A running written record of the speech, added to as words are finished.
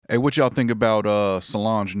Hey, what y'all think about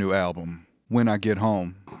Solange's new album, When I Get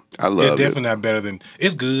Home? I love It's definitely not better than.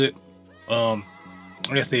 It's good. Like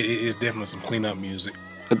I said, it's definitely some cleanup music.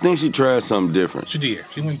 I think she tried something different. She did.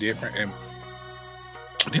 She went different, and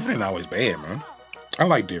different ain't always bad, man. I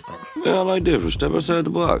like different. Yeah, I like different. Step outside the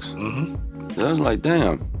box. Mm-hmm. I was like,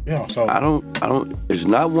 damn. Yeah. So I don't. It's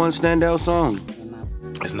not one standout song.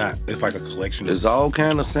 it's not. It's like a collection. It's all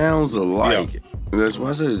kind of sounds alike. That's why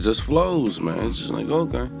I said it just flows, man. It's just like,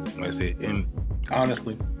 okay. Like I said, and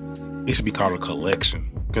honestly, it should be called a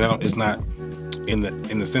collection because it's not in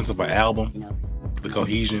the sense of an album. The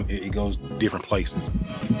cohesion, it goes different places.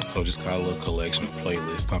 So just call it a collection, a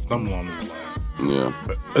playlist, something along those lines. Yeah.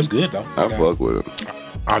 But it's good though. I fuck with it.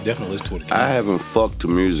 I'll definitely listen to it again. I haven't fucked to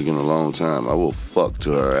music in a long time. I will fuck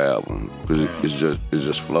to her album because it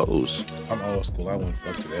just flows. I'm old school. I wouldn't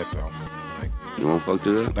fuck to that though. Like, You won't fuck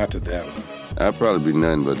to that? not to that one. I'd probably be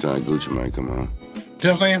nothing by the time Gucci Mane come on. You know what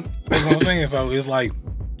I'm saying? That's what I'm saying. So it's like,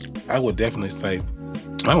 I would definitely say,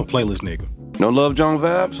 I'm a playlist nigga. No Love John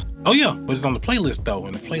vibes? Oh yeah, but it's on the playlist though.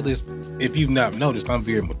 And the playlist, if you've not noticed, I'm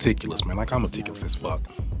very meticulous, man. Like I'm meticulous as fuck.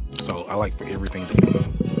 So I like for everything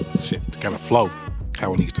to kind of flow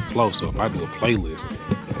how it needs to flow. So if I do a playlist,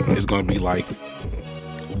 it's gonna be like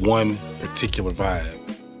one particular vibe.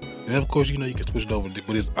 And of course, you know, you can switch it over,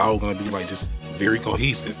 but it's all gonna be like just very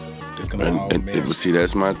cohesive. It's gonna all match. But see,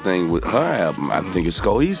 that's my thing with her album. I think it's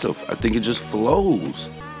cohesive. I think it just flows.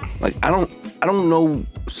 Like I don't know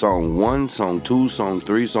song 1, song 2, song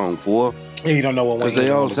 3, song 4. And you don't know what one. Because they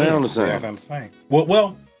all sound the They all same. sound the same.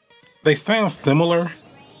 Well, they sound similar.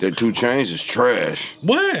 That 2 Chainz is trash.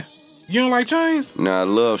 What? You don't like Chainz? Now I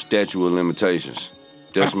love Statue of Limitations.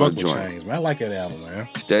 That's I my fuck with joint. Chainz, man. I like that album, man.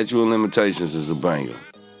 Statue of Limitations is a banger.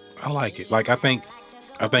 I like it. Like I think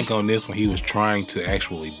on this one he was trying to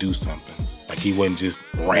actually do something. Like he wasn't just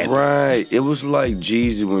random. Right. It was like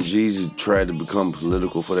Jeezy when Jeezy tried to become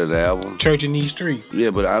political for that album. Church in these streets. Yeah,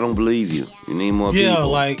 but I don't believe you. You need more Yeah, people.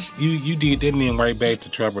 like you did that and then right back to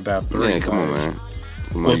Trap or Die 3. Yeah, come on, man.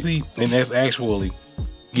 Come Well, on. see, and that's actually,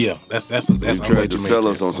 yeah, that's. You I'm glad tried to you made sell that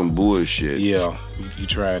us on point. some bullshit. Yeah, you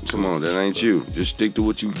tried to. Come on, that ain't you. Just stick to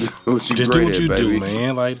what you Just great do what at, you baby. do,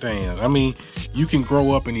 man. Like, damn. I mean, you can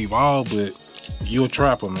grow up and evolve, but you a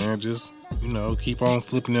trapper, man. Just, keep on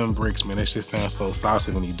flipping them bricks, man. That shit sounds so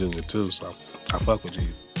saucy when you do it, too. So, I fuck with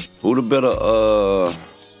Jesus. Who the better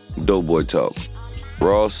Doughboy talk?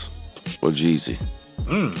 Ross or Jeezy?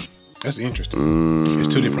 That's interesting. It's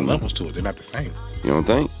two different levels to it. They're not the same. You don't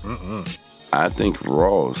think? Mm-mm. I think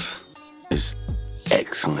Ross is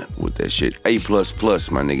excellent with that shit. A++, my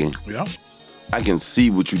nigga. Yeah. I can see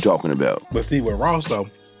what you talking about. But see, with Ross, though,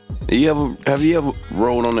 Have you ever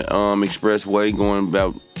rode on the expressway going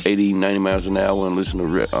about 80, 90 miles an hour and listen to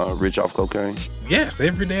Rich Off Cocaine? yes,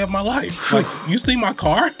 every day of my life. Like, you see my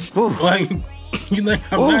car? Whew. Like, you think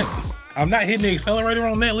Whew. I'm not hitting the accelerator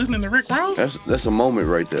on that listening to Rick Ross? That's a moment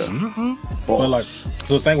right there. But like, so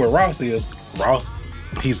the thing with Ross is, Ross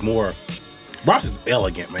is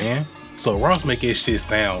elegant, man. So Ross make his shit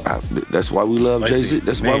sound That's why we love like, Jay-Z.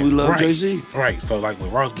 That's why we love right, Jay-Z. Right. So like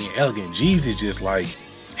with Ross being elegant, Jeezy just like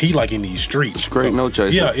he like in these streets. Straight no chaser.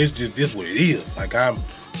 Yeah, it's just this what it is. Like I'm,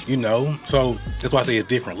 so that's why I say it's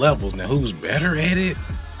different levels. Now who's better at it?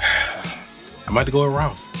 I might have to go with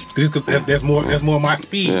Ross because that's more my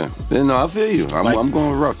speed. Yeah. No, I feel you. I'm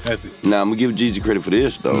going with Ross. That's it. Now I'm gonna give Jeezy credit for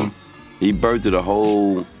this though. He birthed a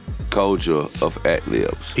whole culture of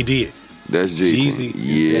ad-libs. He did. That's Jeezy.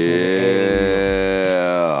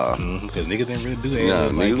 Yeah. Because niggas didn't really do that. Nah,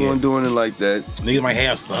 like niggas weren't doing it like that. Niggas might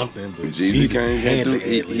have something, but Jeezy had came. the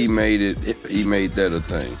He ad-libs. made it. He made that a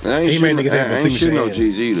thing. And I ain't He shitting- made niggas have I a ain't signature shitting on ad.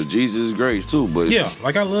 Jeezy either. Jeezy is great too, but Yeah,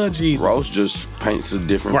 like I love Jeezy. Ross just paints a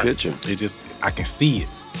different Right. picture. It just I can see it.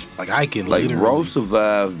 Like I can Like literally. Ross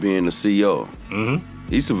survived being a CEO.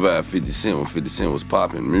 He survived 50 Cent when 50 Cent was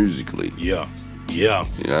popping musically. Yeah. You know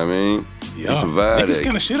what I mean? Yeah. He survived Niggas that.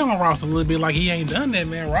 kind of shit on Ross a little bit, like he ain't done that,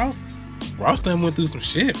 man. Ross done went through some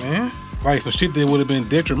shit, man. Like some shit that would have been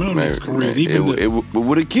detrimental to his career. It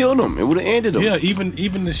would have killed him. It would have ended him. Yeah,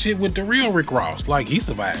 even the shit with the real Rick Ross, like he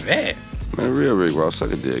survived that. Man, real Rick Ross,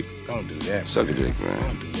 suck a dick. Don't do that. Suck a man. dick, man.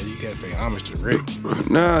 Don't do that. You gotta pay homage to Rick.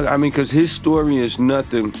 Nah, I mean, because his story is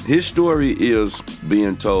nothing. His story is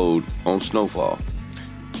being told on Snowfall.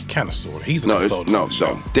 Kind of sort. He's a No, consultant on the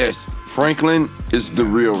show. That's Franklin is the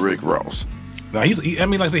real Rick Ross. No, like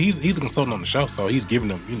I said, he's a consultant on the show, so he's giving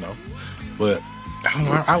them, But I don't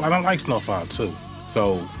know. I don't like Snowfall too.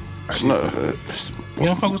 So Snow, you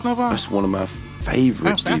don't fuck with Snowfall? that's one of my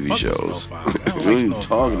favorite TV shows. What are you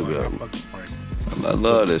talking about? I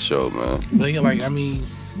love that show, man. But yeah, like I mean,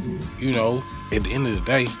 at the end of the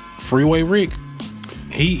day, Freeway Rick,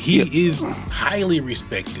 He is highly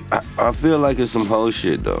respected. I feel like it's some whole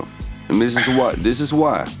shit though. And this is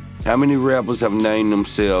why. How many rappers have named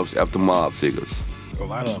themselves after mob figures? A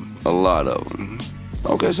lot of them. A lot of them.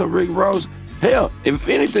 Okay, so Rick Ross, hell, if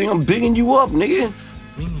anything, I'm bigging you up, nigga.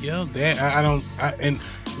 I mean, yeah, that and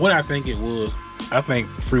what I think it was, I think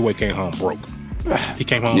Freeway came home broke. He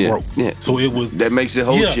came home broke. Yeah. So it was that makes it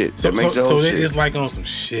whole shit. That makes it whole shit. It's like on some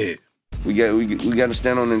shit. We got to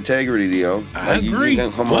stand on integrity, yo. I agree. You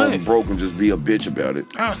can't come home broke and just be a bitch about it.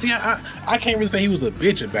 See, I can't really say he was a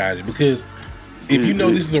bitch about it because if you know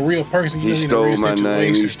this is a real person, you know he's in a real situation. He stole my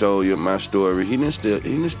name. He stole my story. He didn't steal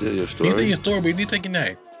your story. He stole your story, but he did take your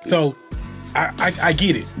name. So I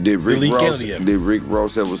get it. Did Rick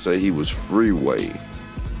Ross ever say he was Freeway?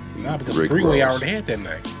 Nah, because Freeway already had that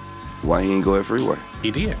name. Why he ain't go at Freeway?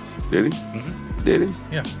 He did. Did he? Mm-hmm. Did he?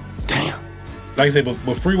 Yeah. Damn. Like I said,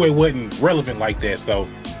 but Freeway wasn't relevant like that, so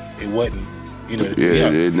it wasn't, you know. Yeah.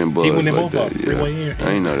 It didn't buzz. He went in like both that. of Freeway and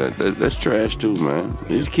I ain't know that. That's trash too, man.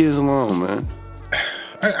 These kids alone, man.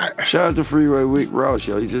 Shout out to Freeway Rick Ross,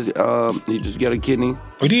 yo. He just got a kidney.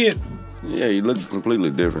 He did. Yeah, he looked completely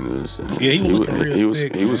different. Yeah, he was looking real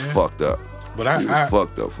sick. He was fucked up. But he was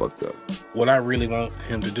fucked up. What I really want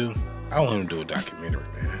him to do, I want him to do a documentary,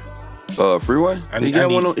 man. Freeway? He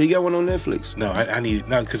got one on Netflix. No, I need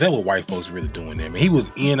because that was white folks really doing that. Man, he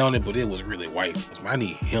was in on it, but it was really white folks. I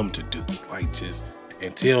need him to do it, like just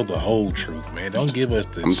and tell the whole truth, man. Don't give us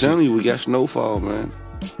the. I'm telling you, we got Snowfall, man.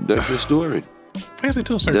 That's his story. That's it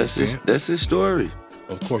to a certain extent. That's his story.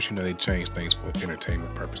 Of course, you know they change things for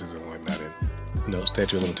entertainment purposes and whatnot, and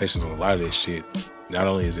statute of limitations on a lot of this shit. Not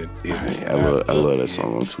only is it, I love that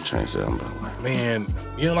song on 2 Chainz album, by the way. Man,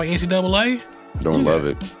 you don't like NCAA? Don't love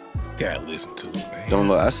it. Gotta listen to it, man. Don't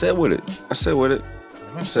love. I said with it. Man, I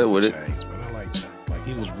like Chainz. Like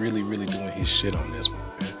he was really, really doing his shit on this one,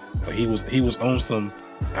 man. Like he was on some.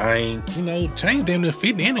 Chainz damn near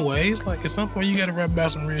 50 anyways. Like at some point you gotta rap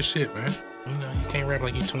about some real shit, man. You know, you can't rap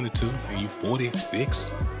like you 22 and you 46.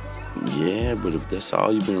 Yeah, but if that's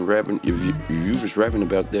all you've been rapping, if you was rapping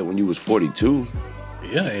about that when you was 42.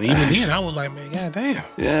 Yeah, and even then I was like, man, goddamn.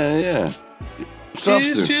 Yeah.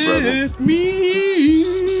 Substance, it's brother. Just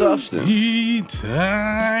me Substance.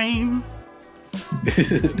 Time.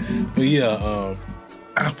 But yeah,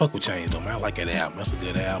 I fuck with Chainz though, man. I like that album. That's a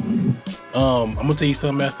good album. I'm gonna tell you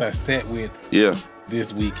something else I sat with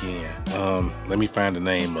this weekend. Let me find the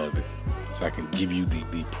name of it so I can give you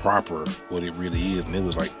the proper what it really is. And it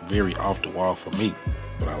was like very off the wall for me,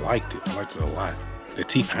 but I liked it. I liked it a lot. The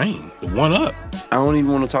T-Pain, the One Up. I don't even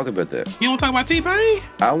want to talk about that. You don't talk about T-Pain?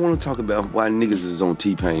 I want to talk about why niggas is on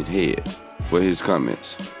T-Pain's head with his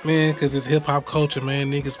comments. Man, because it's hip-hop culture, man.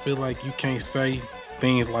 Niggas feel like you can't say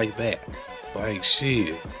things like that. Like,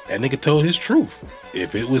 shit. That nigga told his truth.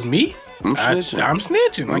 If it was me, I'm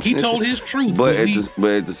snitching. Like, he told his truth. But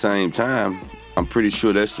at the same time, I'm pretty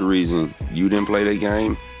sure that's the reason you didn't play that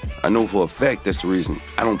game. I know for a fact that's the reason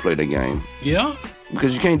I don't play that game. Yeah?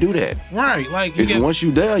 Because you can't do that. Right. Like once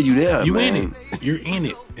you there, you there. You man. in it. You're in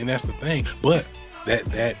it. And that's the thing. But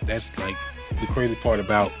that's like the crazy part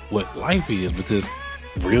about what life is, because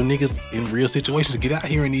real niggas in real situations get out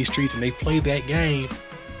here in these streets and they play that game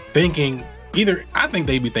thinking I think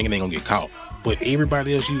they be thinking they gonna get caught. But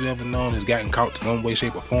everybody else you've ever known has gotten caught some way,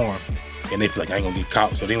 shape, or form. And they feel like I ain't gonna get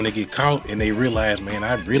caught. So then when they get caught and they realize, man,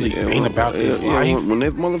 I really ain't about this life. When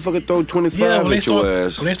that motherfucker throw 25 at your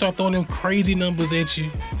ass. When they start throwing them crazy numbers at you,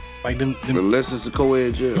 like them unless it's a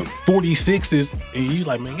co-ed jail. 46s, and you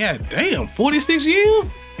like, man, god damn, 46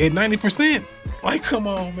 years at 90%. Like, come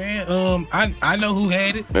on, man. I know who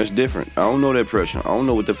had it. That's different. I don't know that pressure. I don't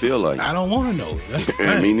know what they feel like. I don't want to know. That's the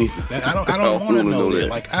thing. Me neither. I don't want to know that.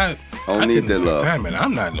 Like I don't need that love. Time, and I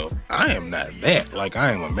am not that. Like,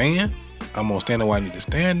 I am a man. I'm gonna stand on what I need to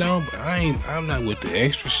stand on, but I'm not with the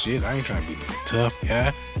extra shit. I ain't trying to be no tough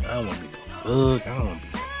guy. I don't want to be no thug. I don't want to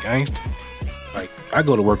be no gangster. Like, I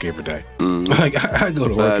go to work every day. Like, I go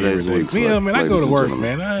to work every day. Yeah, man, I go to work,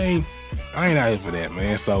 man. I ain't out here for that,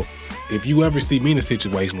 man. So if you ever see me in a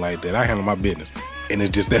situation like that, I handle my business, and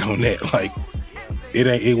it's just that on that. Like,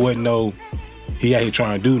 it wasn't no he out here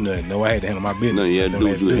trying to do nothing. No, I had to handle my business. No, you had to do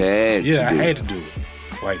what you had to do. Yeah, I had to do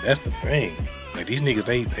it. Like, that's the thing. Like, these niggas,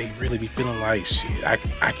 they really be feeling like, shit, I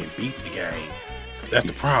can beat the game. That's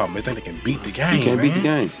the problem. They think they can beat the game. You can't beat the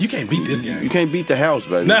game. You can't beat this game. You can't beat the house,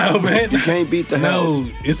 baby. No, man. You can't beat the house. No,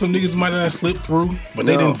 it's some niggas might have slipped through, but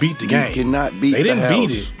they didn't beat the game. You cannot beat the house. They didn't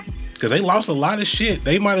beat it because they lost a lot of shit.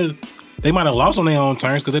 They might have lost on their own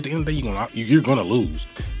terms, because at the end of the day, you're gonna lose.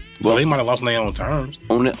 So they might have lost on their own terms.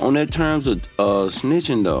 On that terms of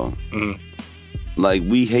snitching though, like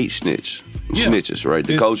we hate snitches, right?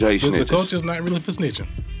 The coach hates snitches. The coach is not really for snitching.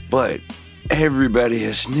 But everybody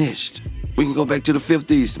has snitched. We can go back to the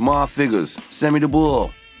 50s, mob figures, Sammy the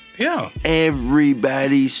Bull. Yeah.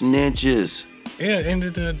 Everybody snitches. Yeah, at the end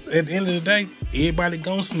of the day, everybody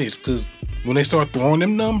gonna snitch because when they start throwing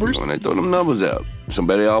them numbers. When they throw them numbers out,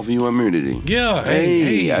 somebody offer you immunity. Yeah,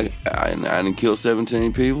 hey. I didn't kill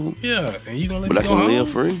 17 people. Yeah, and you gonna let but me I go can home? live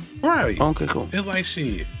free? Right. Okay, cool. It's like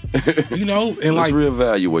shit. You know, and let's like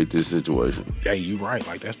reevaluate this situation. Hey, you right.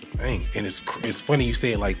 Like that's the thing, and it's funny you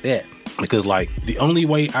say it like that because like the only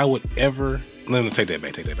way I would ever. Let me take that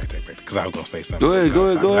back, because I was gonna say something. Go ahead,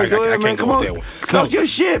 I man. can't Come go on, with that one. start your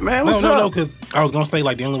shit, man. What's up? No, because I was gonna say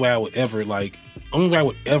like the only way I would ever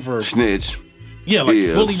snitch. Yeah, like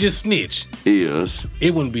fully just snitch. Is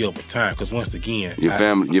it wouldn't be over time because once again, your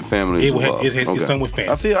family is involved. It's something with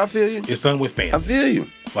family. I feel you. It's something with family. I feel you.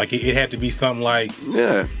 Like it had to be something like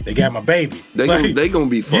they got my baby. They gonna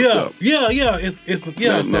be fucked up. Yeah. It's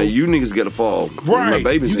Now you niggas gotta fall. Right. My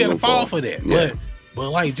baby's you gotta fall for that. Yeah.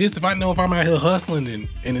 But like just if I know if I'm out here hustling and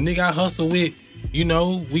the nigga I hustle with, you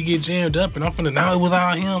know, we get jammed up and I'm finna now it was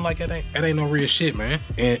all him. Like that ain't no real shit, man.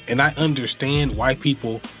 And I understand why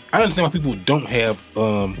people don't have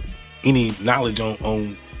any knowledge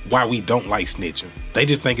on why we don't like snitching. They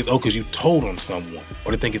just think it's because you told on someone,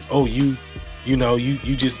 or they think it's you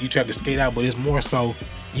tried to skate out, but it's more so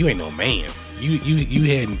you ain't no man. You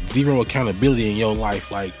had zero accountability in your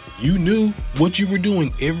life. Like you knew what you were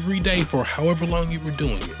doing every day for however long you were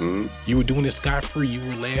doing it. Mm-hmm. You were doing it scot-free. You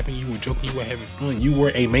were laughing. You were joking. You were having fun. You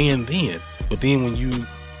were a man then. But then when you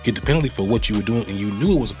get the penalty for what you were doing and you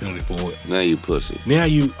knew it was a penalty for it. Now you pussy. Now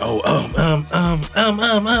you no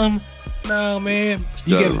man.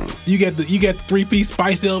 You get the 3-piece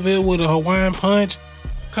spice Elville with a Hawaiian punch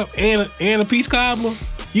and a peach cobbler.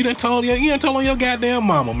 You done told on your goddamn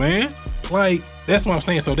mama, man. Like that's what I'm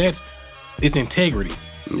saying. So it's integrity.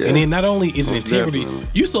 Yeah. And then not only is it integrity, definitely.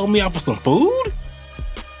 you sold me out for some food?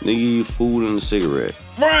 Nigga, you food and a cigarette.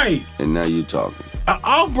 Right. And now you talking. It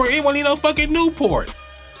wasn't even no fucking Newport.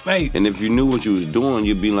 Like, and if you knew what you was doing,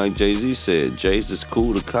 you'd be like Jay-Z said, Jay's is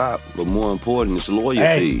cool to cop, but more important, it's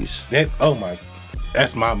lawyer fees. That's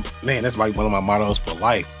like one of my mottos for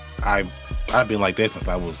life. I've been like that since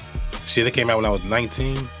I was, it came out when I was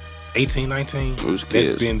 19. It was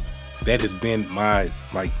kids. That has been my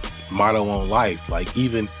like motto on life. Like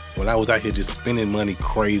even when I was out here just spending money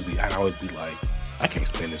crazy, I'd always be like, I can't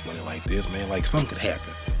spend this money like this, man. Like something could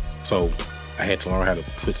happen. So I had to learn how to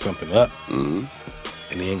put something up and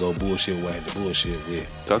then go bullshit what I had to bullshit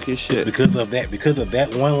with. Talk your shit. Because of that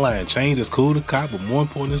one line, change is cool to cop, but more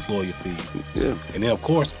important is lawyer fees. Yeah. And then of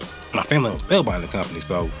course, my family owns bail bonding company,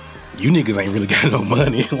 so you niggas ain't really got no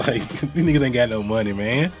money. Like you niggas ain't got no money,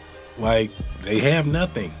 man. Like they have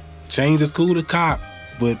nothing. Change is cool to cop,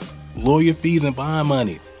 but lawyer fees and bond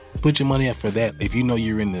money. Put your money up for that if you know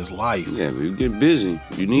you're in this life. Yeah, but you get busy.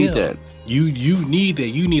 You need that. You need that.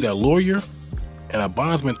 You need a lawyer and a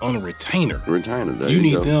bondsman on a retainer. There you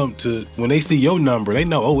need them to, when they see your number, they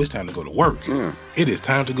know, it's time to go to work. Yeah. It is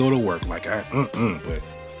time to go to work. Like, but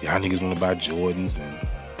y'all niggas want to buy Jordans and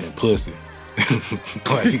pussy.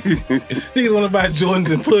 Like, niggas want to buy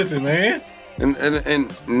Jordans and pussy, man. And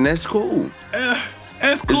that's cool.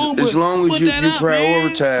 That's cool, as long as you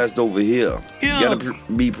prioritized man. Over here. Yeah. You gotta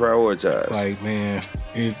be prioritized. Like, man,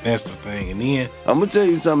 that's the thing. And then I'm gonna tell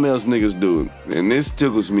you something else niggas do, and this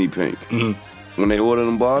tickles me pink. When they order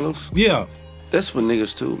them bottles, that's for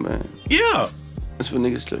niggas too, man. Yeah, that's for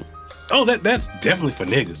niggas too. Oh, that's definitely for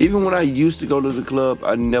niggas. Even when I used to go to the club,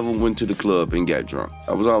 I never went to the club and got drunk.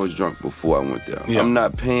 I was always drunk before I went there. I'm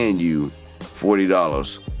not paying you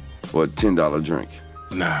 $40 for a $10 drink.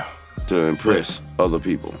 Nah. To impress other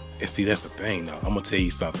people. And see, that's the thing though. I'm gonna tell you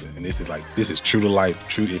something, and this is true to life.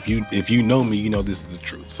 True. If you know me, you know this is the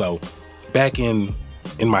truth. So back in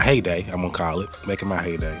my heyday, I'm gonna call it, back in my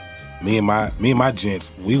heyday, me and my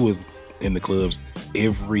gents, we was in the clubs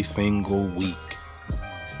every single week.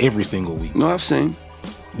 Every single week. No, I've seen.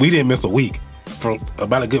 We didn't miss a week for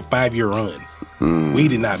about a good 5-year run. We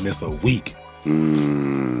did not miss a week.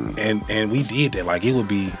 And we did that. Like it would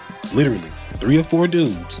be literally 3 or 4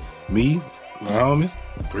 dudes. Me, my homies,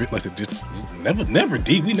 3. Like just never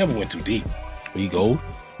deep. We never went too deep. We cut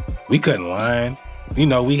in line. I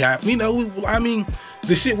mean,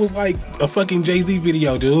 the shit was like a fucking Jay-Z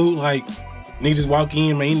video, dude. Like niggas just walk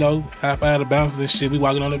in, man, high five the bouncers and shit. We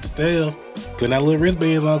walking on up the stairs, putting our little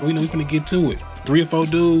wristbands on. We know we finna get to it. 3 or 4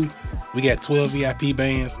 dudes. We got 12 VIP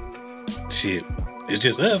bands. Shit, it's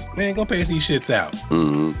just us, man. Go pass these shits out.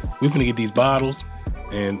 We finna get these bottles,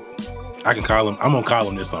 and I'm gonna call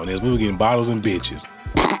them this on this. We were getting bottles and bitches.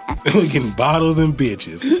 We getting bottles and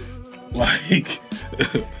bitches.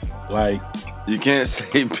 Like You can't say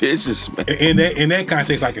bitches, man. in that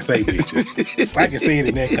context, I can say bitches. I can say it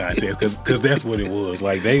in that context because that's what it was.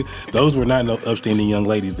 Like those were not no upstanding young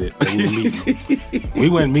ladies that we were meeting. We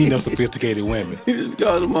wasn't meeting no sophisticated women. You just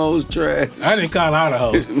called them hoes trash. I didn't call out a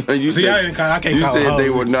hoes. See, I can't call You them said hoes. they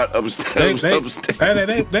were not upstanding.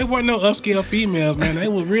 They weren't no upscale females, man. They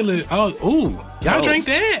were really y'all drink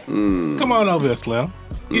that? Come on over here, Slim.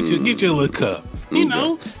 Get your little cup. You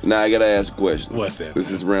know. Now I gotta ask a question. What's that?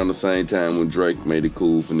 This is around the same time when Drake made it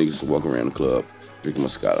cool for niggas to walk around the club drinking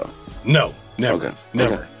Moscato. No, never. Okay.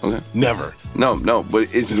 Never. Okay. Never. No,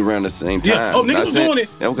 but it's around the same time. Yeah. Oh, niggas was doing it.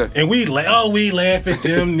 Okay. And we laugh at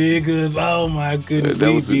them niggas. Oh my goodness.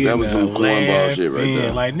 That was some cornball shit right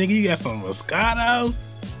there. Like, nigga, you got some Moscato?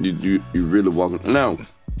 You really walking now.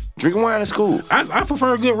 Drinking wine is cool. I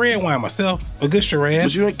prefer a good red wine myself. A good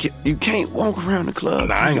Shiraz. But you can't walk around the club.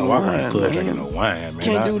 Nah, I ain't gonna walk around the club man. drinking no wine, man.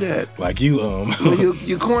 Can't do that. Like you,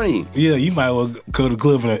 you're corny. Yeah, you might well go to the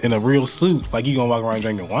club in a real suit. Like you gonna walk around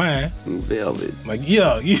drinking wine. Velvet. Like,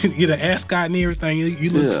 yeah, you get an ascot and everything. You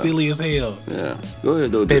look silly as hell. Yeah. Go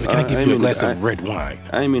ahead, though. Baby, can I give you a glass of red wine?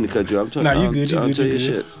 I ain't mean to cut you off. Nah, you good. I'll tell you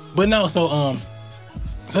shit. But no, so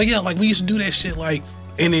yeah, like we used to do that shit like.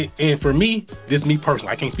 And for me, this is me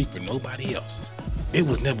personally, I can't speak for nobody else. It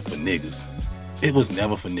was never for niggas. It was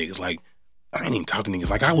never for niggas. Like, I didn't even talk to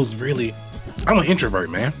niggas. Like, I'm an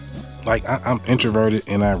introvert, man. Like, I'm introverted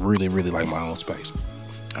and I really, really like my own space.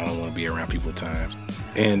 I don't want to be around people at times.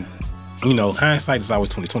 And, you know, hindsight is always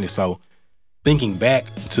 20/20. So thinking back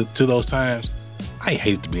to those times, I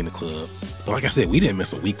hated to be in the club. But like I said, we didn't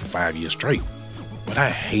miss a week for 5 years straight. But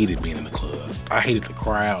I hated being in the club. I hated the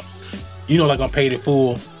crowd. You know, like on Paid in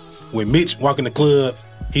Full, when Mitch walk in the club,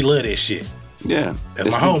 he love that shit. Yeah. That's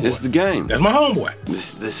my homeboy. It's the game. That's my homeboy.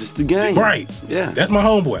 This is the game. Right. Yeah. That's my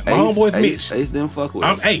homeboy. My homeboy's Mitch. Ace didn't fuck with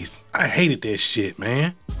I'm Ace. I hated that shit,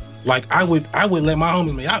 man. Like, I would let my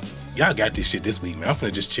homies, man, y'all got this shit this week, man. I'm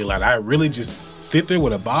finna just chill out. I really just sit there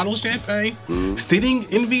with a bottle of champagne, sitting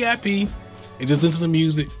in VIP, and just listen to the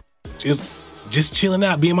music. Just chilling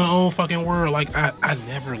out, be in my own fucking world. Like, I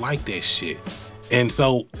never liked that shit. And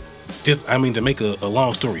so, to make a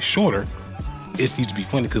long story shorter, it used to be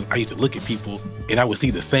funny because I used to look at people and I would see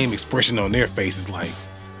the same expression on their faces, like,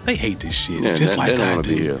 they hate this shit. Yeah, just like they don't I want to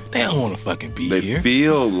do. be here. They don't want to fucking be here. They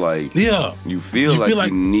feel like you feel like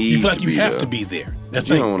you need you feel like to you be have there. to be there. That's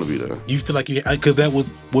You the thing. don't want to be there. You feel like because that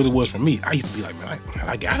was what it was for me. I used to be like, man,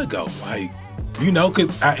 I gotta go, like, you know, because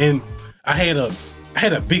I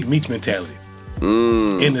had a big Meech mentality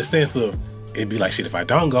in the sense of it'd be like, shit, if I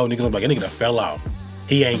don't go, niggas gonna be like, that nigga done fell off.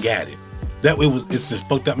 He ain't got it. It's just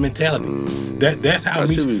fucked up mentality. That's how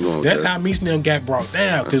Meech and them got brought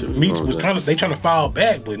down because Meech was trying to fall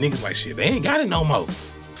back, but niggas like, shit, they ain't got it no more.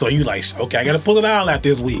 So you like, okay, I gotta pull it all out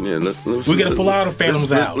this week. Yeah, we gotta pull all the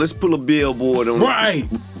Phantoms out. Let's pull a billboard on right.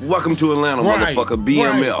 Welcome to Atlanta, motherfucker,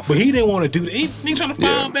 BMF. Right. But he didn't want to do that. He trying to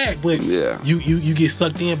fall back, but you get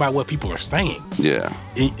sucked in by what people are saying. Yeah,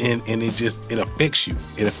 and it affects you.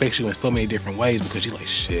 It affects you in so many different ways because you're like,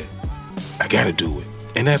 shit, I gotta do it.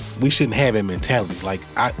 And we shouldn't have that mentality. Like,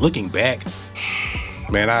 looking back,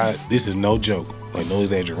 man, this is no joke, like no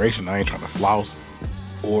exaggeration. I ain't trying to floss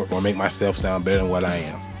or make myself sound better than what I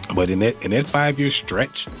am. But in that 5-year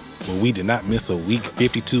stretch where we did not miss a week,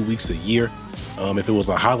 52 weeks a year, if it was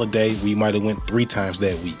a holiday, we might have went 3 times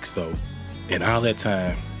that week. So in all that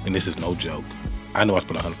time, and this is no joke, I know I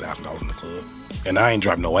spent $100,000 in the club, and I ain't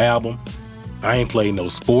dropped no album, I ain't played no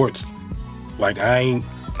sports, like I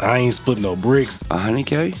ain't flipped no bricks.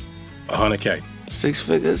 $100K? $100K. 6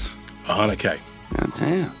 figures? $100K. God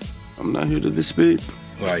damn. I'm not here to dispute.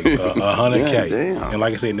 Like $100K. Damn. And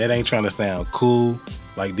like I said, that ain't trying to sound cool.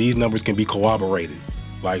 Like, these numbers can be corroborated.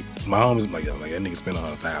 Like, my homies like that nigga spent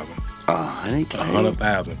 $100,000. $100K?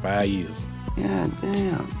 $100,000, 5 years. God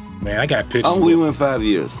damn. Man, I got pictures. Oh, we went 5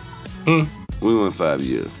 years. We went 5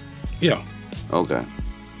 years. Yeah. Okay.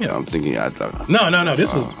 Yeah. I'm thinking I thought. No.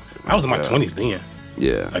 This was I was in my 20s then.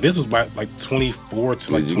 Yeah. Like, this was like 24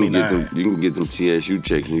 to like 29. You can get them TSU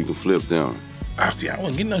checks and you can flip them. I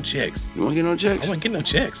wasn't getting no checks. You want to get no checks? I wasn't getting no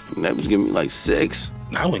checks. That was giving me like 6.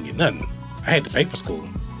 No, I wouldn't get nothing. I had to pay for school.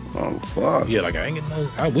 Oh, fuck. Yeah, like I ain't getting no.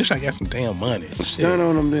 I wish I got some damn money. Stand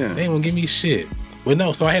on them then. They ain't gonna give me shit. But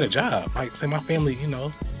no, so I had a job. Like, say my family, you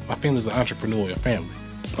know, my family's an entrepreneurial family.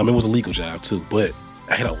 I mean, it was a legal job too, but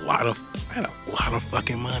I had a lot of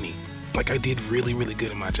fucking money. Like, I did really, really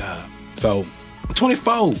good in my job. So I'm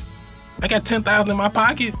 24. I got $10,000 in my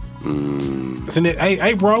pocket. So then,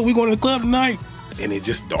 hey, bro, we going to the club tonight? And it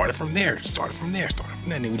just started from there. And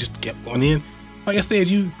then we just kept going in. Like I said,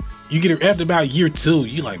 you you get it after about year 2,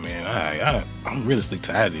 you like, man, all right, I'm really sick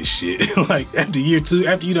tired of this shit. Like after year 2,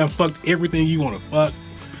 after you done fucked everything you want to fuck,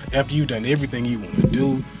 after you done everything you want to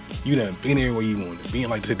do, you done been everywhere you want to be.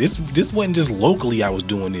 And like I said, this wasn't just locally I was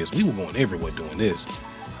doing this. We were going everywhere doing this.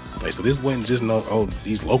 Like, so this wasn't just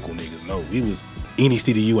these local niggas. No, we was any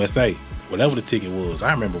city USA, whatever the ticket was.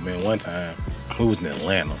 I remember, man, one time we was in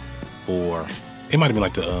Atlanta, or it might have been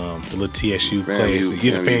like the little TSU class,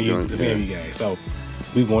 yeah, the FAMU game. So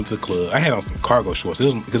we going to the club. I had on some cargo shorts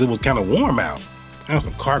because it was kind of warm out. I had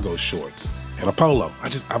some cargo shorts and a polo.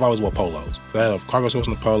 I've always wore polos. So I had a cargo shorts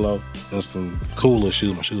and a polo and some cooler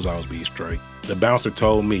shoes. My shoes always be straight. The bouncer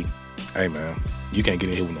told me, hey man, you can't get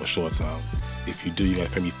in here with no shorts on. If you do, you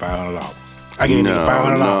gotta pay me $500. I gave nigga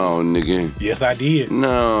 $500. No, nigga. Yes, I did.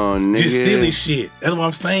 No, nigga. Just silly shit. That's what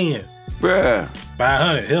I'm saying. Bruh.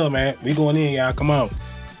 $500. Hell, man. We going in, y'all. Come on.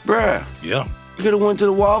 Bruh. Yeah. You could have went to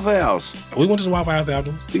the Waffle House. We went to the Waffle House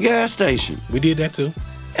afterwards. The gas station. We did that too.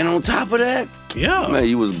 And on top of that, yeah. Man,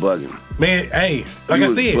 you was bugging. Man, hey, like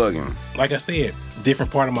bugging. Like I said,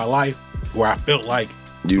 different part of my life where I felt like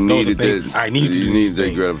you needed that. I needed to do these that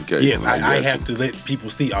things. gratification. Yes, I have to let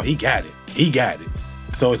people see, oh, he got it. He got it.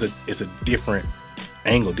 So it's a different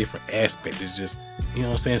angle, different aspect. It's just, you know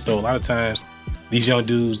what I'm saying? So a lot of times, these young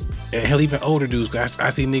dudes, and hell, even older dudes, I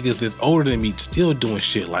see niggas that's older than me still doing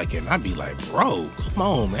shit like it. And I be like, bro, come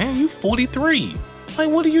on, man. You 43. Like,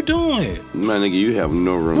 what are you doing? My nigga, you have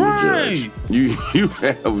no room to judge. You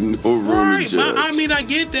have no room to judge. I mean, I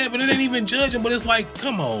get that, but it ain't even judging. But it's like,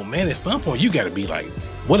 come on, man. At some point, you got to be like,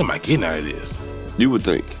 what am I getting out of this? You would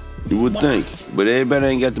think. You would think. But everybody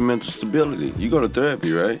ain't got the mental stability. You go to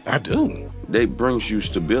therapy, right? I do. They brings you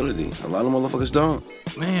stability. A lot of motherfuckers don't.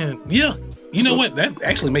 Man, yeah. You know what? That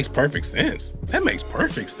actually makes perfect sense. That makes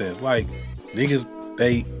perfect sense. Like, niggas,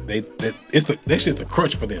 that shit's a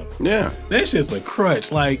crutch for them. Yeah. That shit's a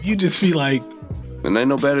crutch. Like, you just feel like. And ain't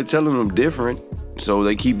nobody telling them different. So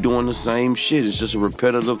they keep doing the same shit. It's just a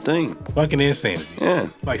repetitive thing. Fucking insanity. Yeah.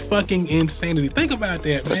 Like fucking insanity. Think about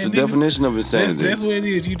that, That's man. the definition of insanity. That's what it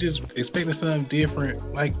is. You just expecting something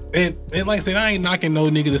different. Like, and like I said, I ain't knocking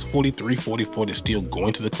no nigga that's 43, 44 that's still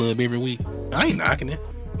going to the club every week. I ain't knocking it.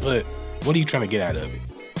 But what are you trying to get out of it?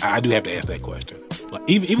 I do have to ask that question. Like,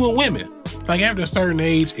 even with women. Like, after a certain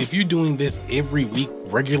age, if you're doing this every week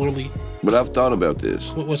regularly. But I've thought about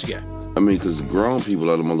this. What you got? I mean, because the grown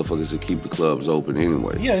people are the motherfuckers that keep the clubs open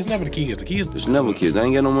anyway. Yeah, it's never the kids. The kids. It's never kids. They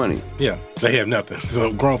ain't got no money. Yeah, they have nothing.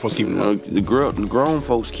 So grown folks keep them open. The grown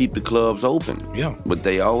folks keep the clubs open. Yeah. But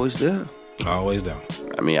they always there. Always down.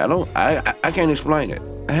 I mean, I can't explain it.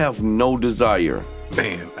 I have no desire,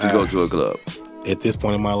 man, to go to a club. At this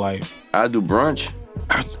point in my life, I do brunch.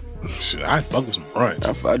 I fuck with some brunch.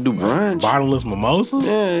 I do brunch. Bottomless mimosas?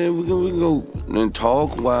 Yeah, we can go and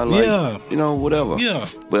talk while, like, you know, whatever. Yeah.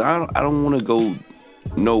 But I don't want to go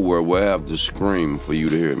nowhere where I have to scream for you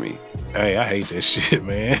to hear me. Hey, I hate that shit,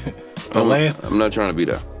 man. I'm not trying to be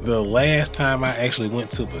there. The last time I actually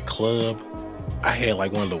went to the club, I had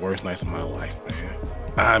like one of the worst nights of my life, man.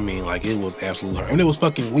 I mean, like, it was absolutely hard. And it was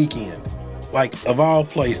fucking weekend. Like, of all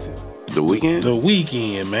places. The weekend? The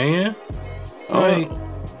weekend, man. Like,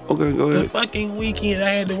 okay, go ahead. The fucking weekend, I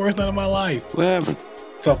had the worst night of my life. What happened?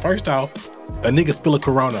 So first off, a nigga spill a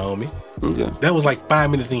Corona on me. Okay. That was like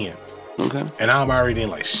 5 minutes in. Okay. And I'm already in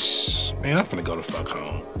like, shh, man, I'm finna go the fuck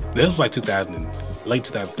home. This was like late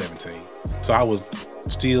 2017. So I was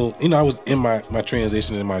still, you know, I was in my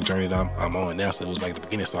transition in my journey that I'm on now. So it was like the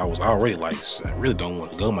beginning. So I was already like, I really don't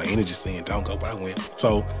want to go. My energy saying don't go, but I went.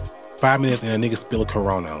 So 5 minutes and a nigga spill a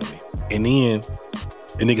Corona on me. And then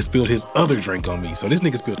the nigga spilled his other drink on me. So this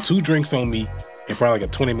nigga spilled 2 drinks on me in probably like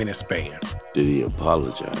a 20-minute span. Did he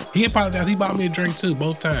apologize? He apologized. He bought me a drink too,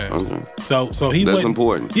 both times. Okay. So he That's wasn't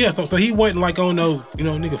important. Yeah, so he wasn't like, oh no, you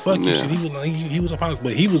know, nigga, fuck you Yeah. shit. He was like, he was apologizing,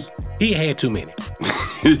 but he had too many.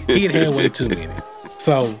 he had way too many.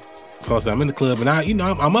 So I'm in the club and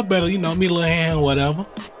I'm up better, you know, me a little hand, whatever.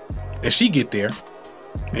 And she get there,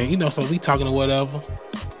 and you know, so we talking or whatever.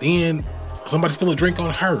 Then somebody spill a drink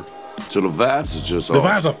on her. So the vibes is just The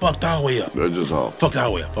off. vibes are fucked all the way up. They're just off. Fucked all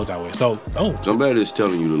the way up. So Somebody's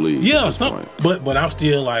telling you to leave. yeah, at this point. but I'm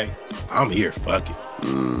still like, I'm here. Fuck it.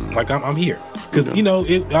 Like I'm here because you know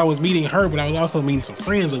I was meeting her, but I was also meeting some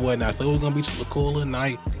friends or whatnot. So it was gonna be just a cool little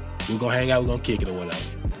night. We gonna hang out. We gonna kick it or whatever.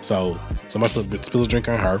 So somebody spills a drink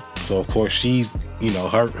on her. So of course she's, you know,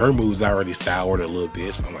 her mood's already soured a little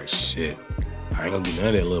bit. So I'm like, shit, I ain't gonna get none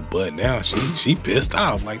of that little butt now. She pissed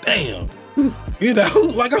off. Like, damn, you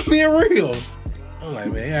know, like I'm being real. I'm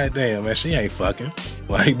like, man, god damn, man, she ain't fucking.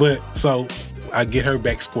 Like, but so I get her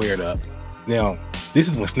back squared up. Now, this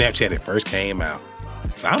is when Snapchat had first came out.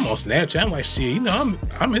 So I'm on Snapchat. I'm like, shit, you know,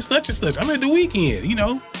 I'm in such and such. I'm at the weekend, you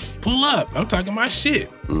know, pull up. I'm talking my shit.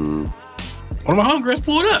 Mm-hmm. One of my homegirls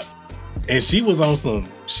pulled up. And she was on some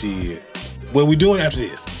shit. What we doing after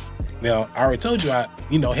this? Now, I already told you I,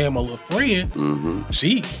 you know, had my little friend. Mm-hmm.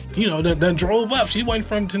 She, you know, done drove up. She wasn't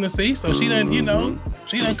from Tennessee, so she done, you know,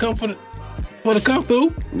 she done come for the come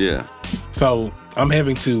through. Yeah. So I'm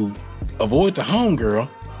having to avoid the homegirl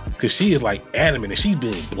because she is like adamant and she's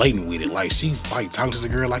been blatant with it. Like she's like talking to the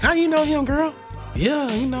girl like, how you know him, girl?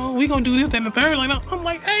 Yeah, you know, we gonna do this, that, and the third. Like I'm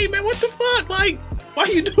like, hey man, what the fuck? Like, why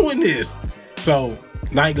you doing this? So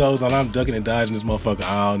night goes on, I'm ducking and dodging this motherfucker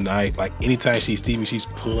all night. Like anytime she sees me, she's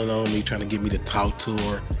pulling on me, trying to get me to talk to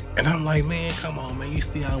her. And I'm like, man, come on, man. You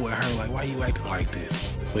see I'm with her. Like, why you acting like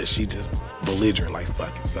this? But she just belligerent, like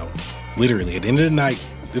fucking. So literally at the end of the night,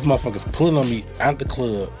 this motherfucker's pulling on me out the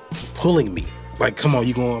club, pulling me. Like, come on,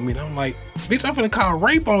 you going on me? And I'm like, bitch, I'm finna call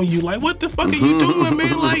rape on you. Like, what the fuck are you doing,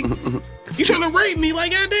 man? Like, you trying to rape me?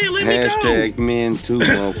 Like, goddamn, let me go. Hashtag men too,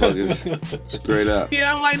 motherfuckers. Straight up.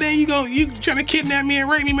 Yeah, I'm like, then you trying to kidnap me and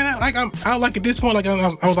rape me, man? Like, I like at this point, like I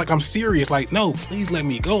was like, I'm serious. Like, no, please let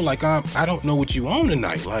me go. Like, I don't know what you on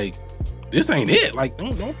tonight. Like, this ain't it. Like,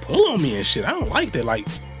 don't pull on me and shit. I don't like that. Like,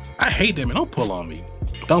 I hate that, man. Don't pull on me.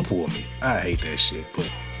 Don't pull me. I hate that shit.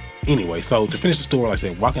 But anyway, so to finish the story, like I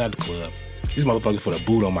said, walking out the club, these motherfuckers put a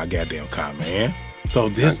boot on my goddamn car, man. So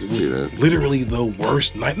this was literally the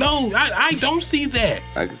worst night. No, I don't see that.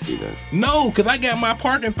 I can see that. No, because I got my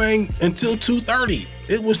parking thing until 2:30.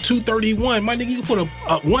 It was 2:31. My nigga, you can put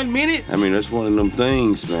a 1 minute? I mean, that's one of them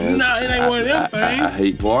things, man. Nah, it ain't one of them things. I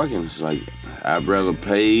hate parking. It's like, I'd rather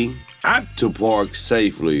pay to park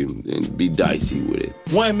safely than be dicey with it.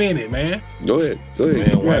 1 minute, man. Go ahead.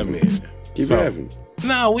 Man, 1 minute. Keep rapping.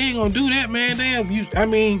 No, we ain't gonna do that, man.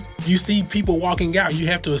 Damn, you see people walking out, you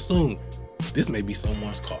have to assume this may be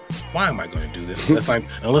someone's car. Why am I gonna do this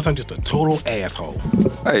unless I'm just a total asshole?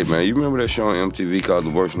 Hey man, you remember that show on MTV called The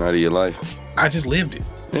Worst Night of Your Life? I just lived it.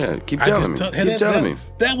 Yeah, keep telling me.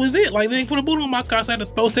 That was it. Like, they didn't put a boot on my car, so I had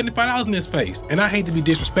to throw $75 in his face. And I hate to be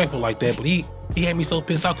disrespectful like that, but he had me so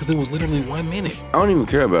pissed off because it was literally 1 minute. I don't even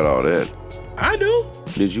care about all that. I do.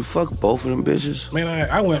 Did you fuck both of them bitches? Man,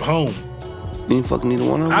 I went home. You didn't fuck neither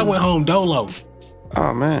one of them? I went home dolo.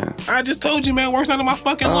 Oh, man. I just told you, man, worst night of my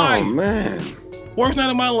fucking life. Oh, man. Worst night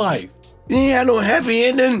of my life. You ain't had no happy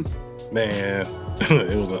ending? Man,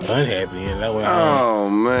 it was an unhappy ending. I went home. Oh,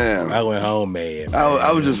 man. I went home mad.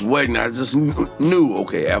 I was just waiting. I just knew,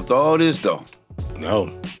 okay, after all this, though.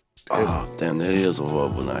 No. Oh, damn, that is a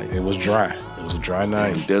horrible night. It was dry. It was a dry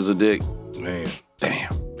night. Damn, Desert Dick. Man.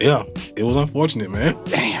 Damn. Yeah, it was unfortunate, man.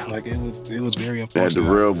 Damn. Like, it was very unfortunate. Had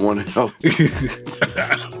to rub one out.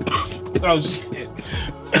 Oh, shit.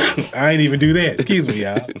 I ain't even do that. Excuse me,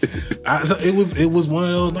 y'all. It was one of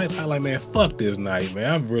those nights I like, man, fuck this night,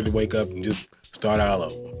 man. I'm ready to wake up and just start all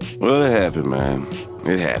over. Well, it happened, man.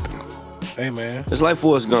 It happened. Hey, man. It's like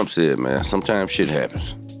Forrest Gump said, man. Sometimes shit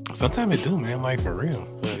happens. Sometimes it do, man. Like, for real.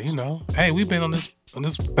 But, you know, hey, we've been on this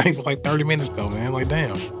thing for like 30 minutes, though, man. Like,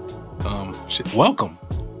 damn. Shit. Welcome.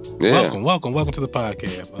 Yeah. Welcome to the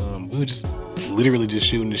podcast. We were just literally just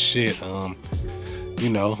shooting the shit. You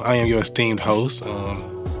know, I am your esteemed host.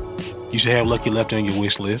 You should have Lucky Left on your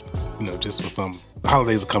wish list. You know, just for some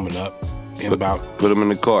holidays are coming up in put them in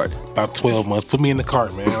the cart. About 12 months. Put me in the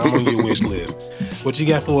cart, man. I'm on your wish list. What you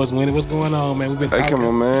got for us, Winnie? What's going on, man? We've been talking. Hey, come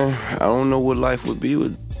on, man. I don't know what life would be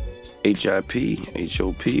with HIP,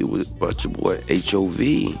 HOP, but your boy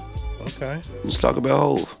HOV. Okay. Let's talk about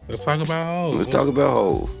Hov. Let's talk about Hov. Let's talk about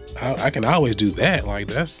Hov. I can always do that. Like,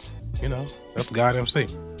 that's, you know, that's God MC.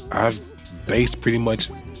 I've based pretty much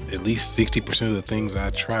at least 60% of the things I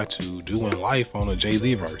try to do in life on a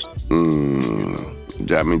Jay-Z verse. You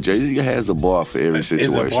know? I mean, Jay-Z has a bar for every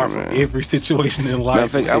situation, It's a bar man. for every situation in life. Matter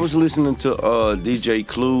of fact, I was listening to DJ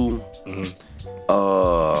Clue,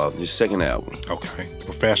 his second album. Okay.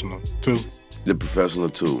 Professional, too. The Professional,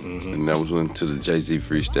 too. And I was listening to the Jay-Z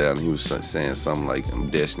freestyle, and he was saying something like, I'm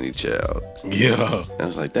Destiny Child. Yeah. And I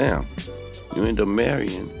was like, damn, you end up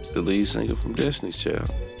marrying the lead singer from Destiny's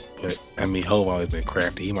Child. But, I mean, Hov always been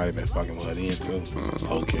crafty. He might have been fucking with her then, too.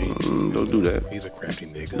 Okay. Don't do that. He's a crafty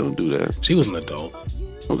nigga. Don't do that. She was an adult.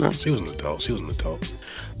 Okay. She was an adult.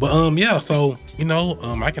 But, yeah, so, you know,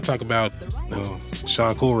 I can talk about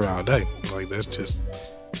Sean Corey all day. Like, that's just...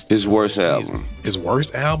 His worst album. His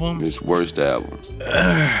worst album? His worst album.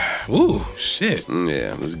 Ooh, shit.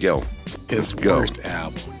 Yeah, let's go. His worst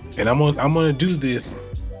album. And I'm gonna do this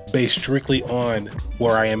based strictly on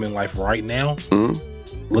where I am in life right now,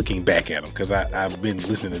 looking back at him, because I've been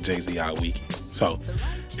listening to Jay-Z all weekend. So,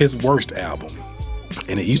 his worst album,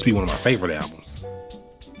 and it used to be one of my favorite albums,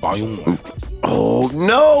 Volume 1. Oh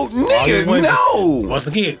no, nigga, no. Once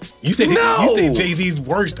again, you said Jay-Z's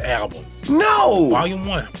worst album. No. Volume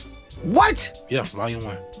 1. What? Yeah, Volume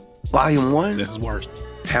 1. Volume 1? This is worst.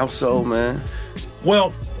 How so, man?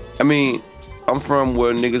 Well, I mean, I'm from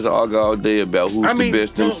where niggas argue all day about who's the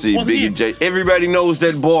best MC, Biggie J. Everybody knows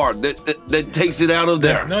that bar that takes it out of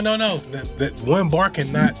there. No. That one bar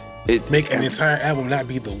cannot make an entire album not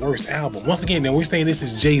be the worst album. Once again, then we're saying this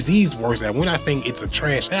is Jay-Z's worst album. We're not saying it's a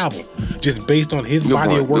trash album, just based on his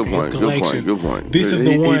body of work and his collection. Good point. This is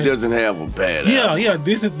the one. He doesn't have a bad album. Yeah.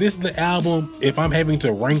 This is the album. If I'm having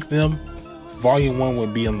to rank them, Volume 1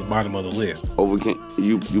 would be on the bottom of the list.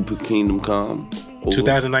 You put Kingdom Come?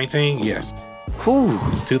 2019, yes. Whew.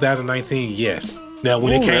 2019, yes. Now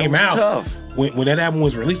when it came out, tough. When that album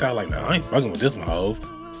was released, I was like, nah, I ain't fucking with this one, Hov.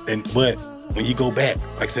 But when you go back,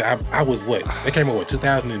 like I said, I was what? That came out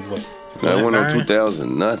 2000 and what? That went on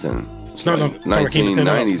 2000 nothing. No,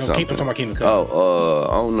 1990 something. I'm talking about Kingdom Come.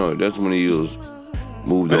 I don't know. That's when he was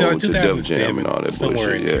moved over to Def Jam and all that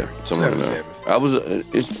bullshit. Yeah, somewhere in there. I was.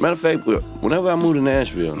 It's matter of fact, whenever I moved to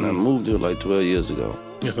Nashville, and I moved here like 12 years ago.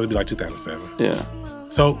 Yeah, so it'd be like 2007. Yeah.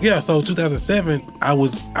 So 2007, I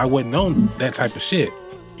wasn't on that type of shit.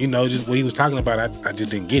 You know, just what he was talking about, I just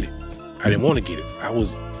didn't get it. I didn't want to get it. I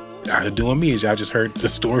was doing me, as y'all just heard the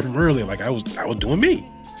story from earlier. Like I was doing me.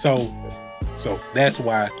 So that's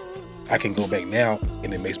why I can go back now,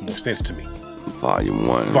 and it makes more sense to me. Volume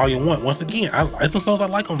 1. Volume 1. Once again, there's some songs I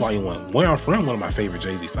like on Volume 1. Where I'm From, one of my favorite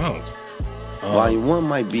Jay-Z songs. Volume 1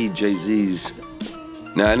 might be Jay-Z's.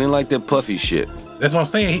 Now I didn't like that puffy shit. That's what I'm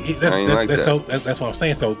saying. That's what I'm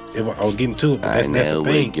saying. So if I was getting to it, but that's the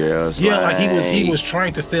thing. Like he was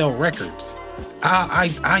trying to sell records.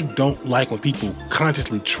 I don't like when people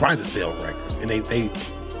consciously try to sell records, and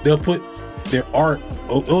they'll put their art.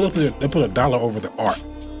 They'll put $1 over the art.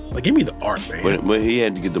 Like, give me the art, man. But he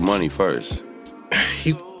had to get the money first.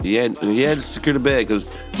 He had to secure the bag, because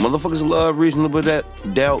motherfuckers love Reasonable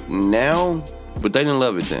Doubt now, but they didn't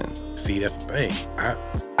love it then. See, that's the thing.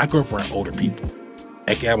 I grew up around older people.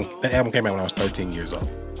 That album came out when I was 13 years old,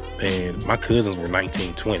 and my cousins were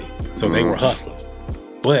 19, 20, so they were hustling.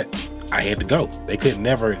 But I had to go. They could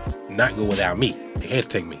never not go without me. They had to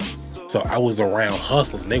take me. So I was around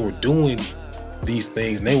hustlers, and they were doing these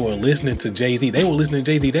things, and they were listening to Jay-Z. They were listening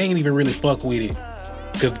to Jay-Z. They ain't even really fuck with it,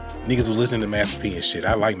 because niggas was listening to Master P and shit.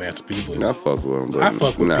 I like Master P, but I fuck with him. But I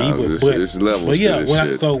fuck with P, but it's levels. But yeah,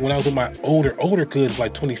 when I was with my older cousins,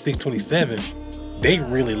 like 26, 27, they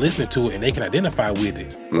really listening to it and they can identify with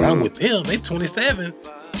it. When I'm with them, they 27,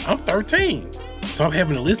 I'm 13. So I'm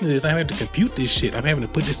having to listen to this. I'm having to compute this shit. I'm having to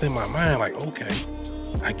put this in my mind, like, okay,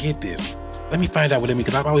 I get this. Let me find out what it means,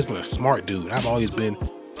 because I've always been a smart dude. I've always been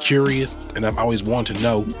curious, and I've always wanted to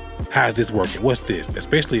know, how is this working? What's this?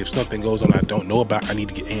 Especially if something goes on I don't know about, I need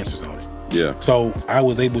to get answers on it. Yeah. So I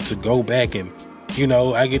was able to go back and,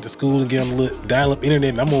 I get to school and get on the dial-up internet,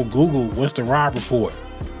 and I'm gonna Google what's the Rob Report.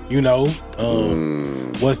 What's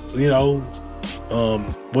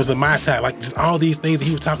a my time? Like, just all these things that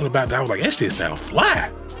he was talking about that I was like, that shit sound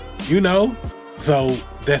fly. So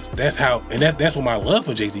that's how, and that's where my love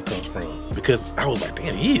for Jay-Z comes from, because I was like,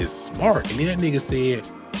 damn, he is smart. And then that nigga said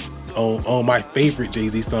on my favorite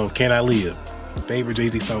Jay-Z song, Can I Live? Favorite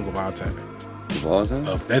Jay-Z song of all time. Of all time?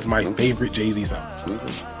 That's my favorite Jay-Z song.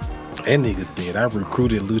 That nigga said, I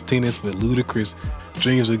recruited lieutenants with ludicrous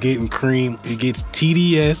dreams of getting cream. It gets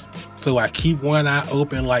TDS, so I keep one eye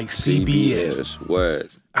open like CBS.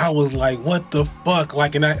 What? I was like, what the fuck?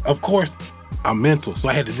 Like, and of course, I'm mental, so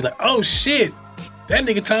I had to be like, oh shit, that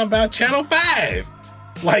nigga talking about Channel 5.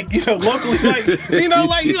 Like, locally, like, you're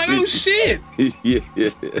like, oh shit. Yeah.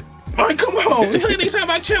 Like, come on. That nigga talking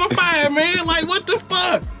about Channel 5, man. Like, what the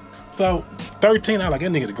fuck? So, 13, I like,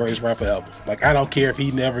 that nigga the greatest rapper ever. Like, I don't care if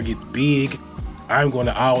he never gets big. I'm going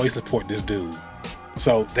to always support this dude.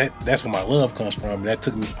 So, that's where my love comes from. And that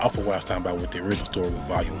took me off of what I was talking about with the original story with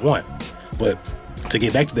Volume 1. But to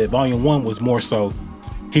get back to that, Volume 1 was more so,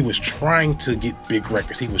 he was trying to get big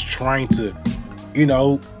records. He was trying to,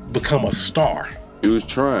 become a star. He was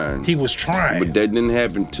trying. But that didn't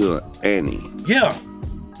happen to Annie. Yeah.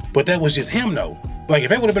 But that was just him, though. Like, if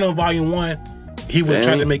that would have been on Volume 1, he would have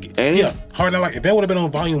tried to make it. Annie? Yeah. Hard Not Like. If that would have been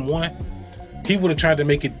on Volume 1, he would have tried to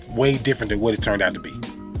make it way different than what it turned out to be.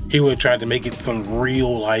 He would have tried to make it some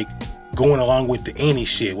real, like, going along with the Annie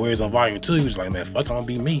shit. Whereas on Volume 2, he was like, man, fuck it, I'm gonna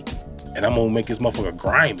be me. And I'm gonna make this motherfucker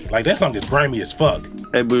grimy. Like, that song is grimy as fuck.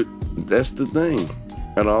 Hey, but that's the thing.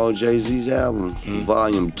 On all Jay-Z's albums,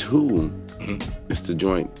 Volume 2 is the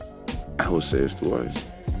joint. I would say it's the worst.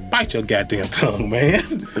 Bite your goddamn tongue, man.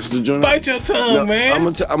 It's the joint. Bite your tongue, man.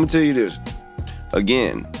 I'm gonna tell you this.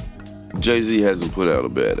 Again, Jay-Z hasn't put out a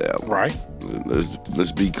bad album. Right.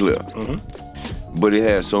 Let's be clear. Mm-hmm. But it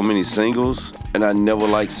had so many singles, and I never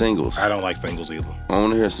liked singles. I don't like singles either. I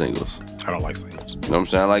don't hear singles. I don't like singles. You know what I'm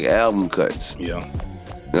saying? I like album cuts. Yeah. You know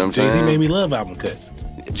what I'm saying? Jay-Z made me love album cuts.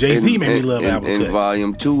 Jay-Z made me love album cuts. And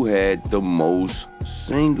Volume 2 had the most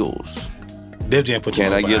singles. Def Jam put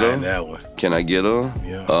Can I Get Her? That one. Can I Get Her?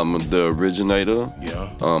 Yeah. The Originator. Yeah.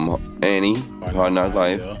 Annie. Hard Knock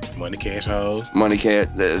Life. Yeah. Money Cash Hoes. Money Cash.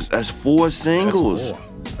 That's 4 singles.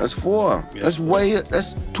 That's 4.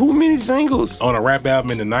 That's too many singles. On a rap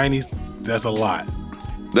album in the 90s, that's a lot.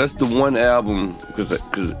 That's the one album, because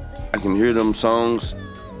I can hear them songs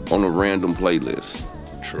on a random playlist.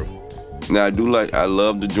 True. Now, I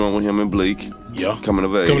love the joint with him and Bleak. Yeah. Coming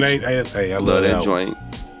of Age. Hey, I love that joint.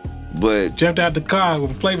 But jumped out the car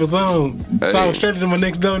with Flavor's on. Saw straight to my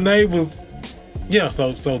next door neighbors. Yeah,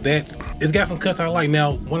 so it's got some cuts I like.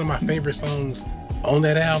 Now, one of my favorite songs on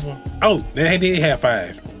that album. Oh, they did have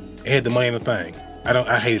 5. It had The Money and the Thing.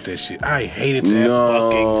 I hated that shit. I hated that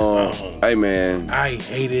fucking song. Hey man, I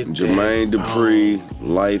hated Jermaine that Dupri,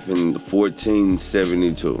 Life in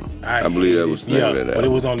 1472. I believe that was the name of that album. But it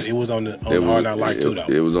was on the Hard Knock Life too though.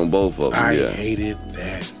 It was on both of them. I hated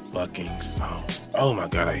that fucking song. Oh my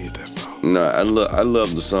god, I hate that song. No, I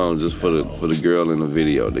love the song just for the girl in the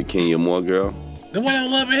video, the Kenya Moore girl. The one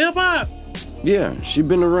on Love and Hip Hop. Yeah, she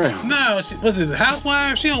been around. No, was it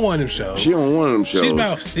Housewives? She on one of them shows. She on one of them shows. She's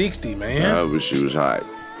about 60, man. But she was hot.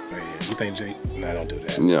 Man, you think Jay? No, don't do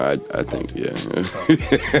that. Yeah, I think, yeah.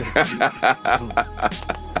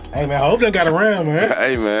 Hey, man, Hope done got around, man.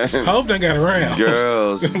 Hey, man. Hope done got around.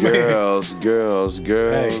 Girls. Hey,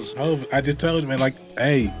 Hope, I just told you, man,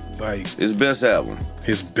 his best album.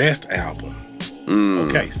 His best album.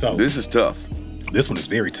 Okay, so. This is tough. This one is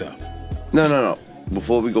very tough. No.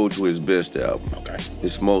 Before we go to his best album. Okay.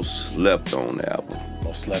 His most slept on album.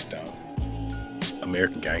 Most slept on.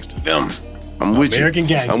 American Gangster. I'm with you. American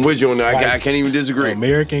Gangster. I'm with you on that. I can't even disagree.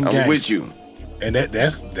 American Gangster. I'm with you. And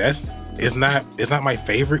that's it's not my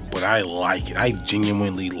favorite, but I like it. I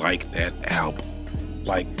genuinely like that album.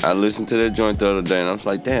 Like, I listened to that joint the other day and I was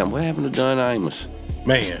like, damn, what happened to Don Imus?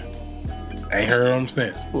 Man, I ain't heard him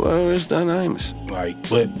since. Well, it's Don Imus. Like,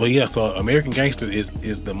 but yeah, so American Gangster is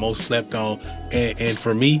the most slept on, and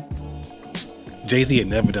for me, Jay-Z had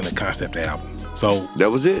never done a concept album. So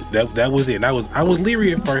that was it. That was it. And I was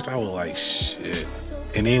leery at first. I was like, shit.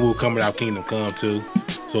 And then we were coming out Kingdom Come too.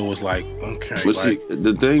 So it was like, okay. But see,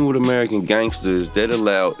 the thing with American Gangster is that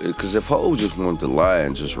allowed, because if Ho just wanted to lie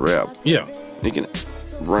and just rap, yeah, he can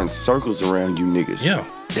run circles around you niggas. Yeah.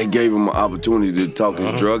 They gave him an opportunity to talk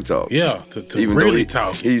his drug talk. Yeah, to even really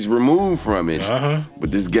talk. He's removed from it.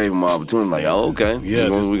 But this gave him an opportunity. Like, oh, okay. Yeah,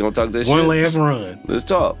 we're gonna talk that shit. One last run. Let's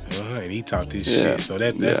talk. And he talked his shit. So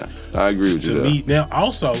that's I agree with you. To me, now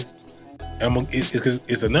also,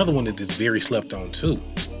 it's another one that is very slept on too.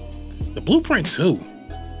 The Blueprint 2.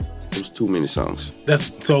 There's too many songs.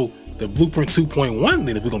 So the Blueprint 2.1,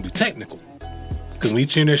 then if we're gonna be technical, because when you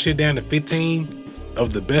tune that shit down to 15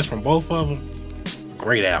 of the best from both of them.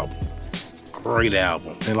 Great album.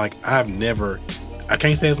 And like, I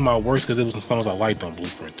can't say it's my worst because it was some songs I liked on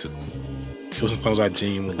Blueprint 2. It was some songs I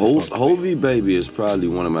genuinely liked. Hovey Baby is probably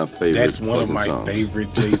one of my favorite songs. That's one of my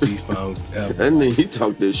favorite Jay-Z songs ever. And then he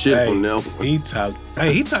talked that shit on them. He talked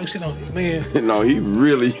shit on it, man. No, he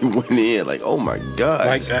really went in like, oh my God.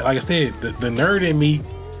 Like I said, the nerd in me,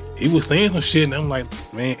 he was saying some shit and I'm like,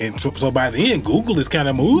 man, and so by the end, Google is kind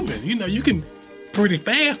of moving. You know, you can pretty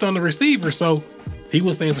fast on the receiver, so he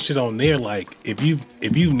was saying some shit on there, like, if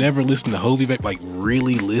you've never listened to Hovey Baby, like,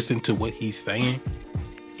 really listen to what he's saying,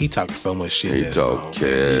 he talked so much shit. He talk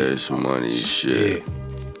cash money shit.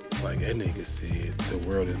 Like, that nigga said, the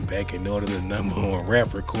world is back in order, the number one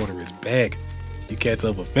rap recorder is back. You cats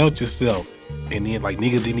overfelt yourself. And then, like,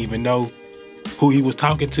 niggas didn't even know who he was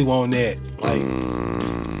talking to on that. Like,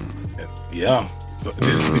 yeah. So,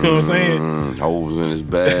 just, you know what I'm saying? Holes in his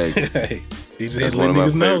bag. He just had to let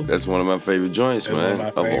niggas know. That's one of my favorite joints, man.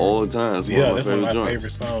 Of all time. That's one of my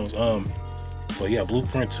favorite songs. But yeah,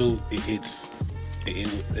 Blueprint 2,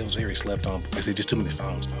 it was very slept on. I said just too many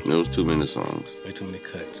songs though. There was too many songs. Way too many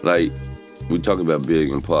cuts. Like, we talk about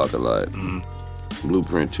Big and Pac a lot.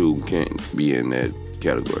 Blueprint 2 can't be in that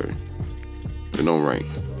category. It don't rank.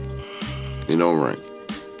 It don't rank.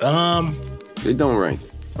 I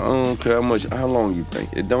don't care how long you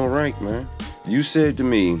think. It don't rank, man. You said to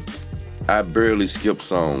me, I barely skip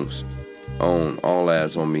songs on All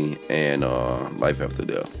Eyes on Me and Life After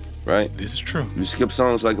Death, right? This is true. You skip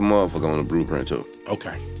songs like a motherfucker on the Blueprint 2.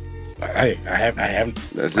 Okay. I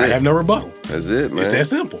have no rebuttal. That's it, man. It's that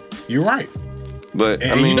simple. You're right. But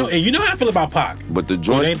And, I mean, you know how I feel about Pac. but the But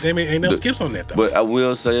joints. ain't no skips on that though. But I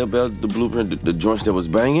will say about the Blueprint, the joints that was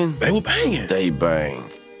banging, They were banging. they bang.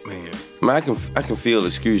 Man. Man, I can feel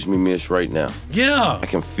Excuse Me Miss right now. Yeah. I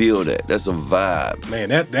can feel that. That's a vibe. Man,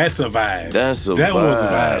 that's a vibe. That's a that vibe. was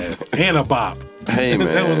a vibe. And a bop. Hey, man.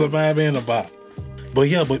 That was a vibe and a bop. But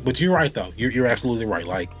yeah, but you're right though. You're absolutely right.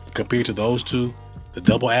 Like compared to those two, the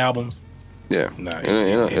double albums, Yeah. Nah, it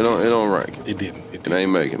don't rank. it didn't. It It didn't.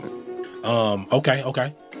 ain't making it.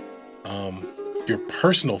 Okay. Your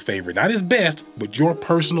personal favorite, not his best, but your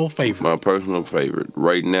personal favorite. My personal favorite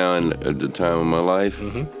right now and at the time of my life,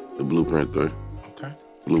 the Blueprint 3. Okay.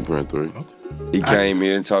 Blueprint 3. Okay. He came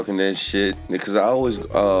in talking that shit because I always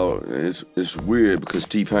it's weird because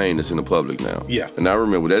T-Pain is in the public now. Yeah. And I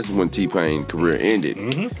remember that's when T-Pain career ended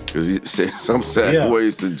because he said some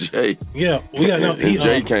sideways to Jay. Yeah, we got no. And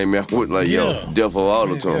Jay came out with like, yeah. yo, Devil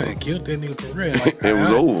Auto-Tune. Yeah, killed that nigga career. Like, It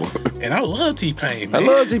was over. And I love T-Pain, I man.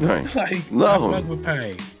 love T-Pain. Like, Love I him. fuck with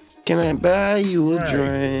Pain. Can I buy you a Right.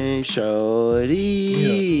 drink, shorty?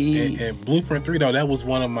 Yeah. And Blueprint 3 though, that was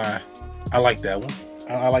one of my. I like that one.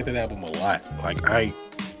 I like that album a lot. Like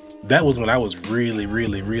that was when I was really,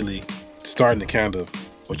 really, really starting to kind of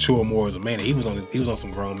mature more as a man. He was on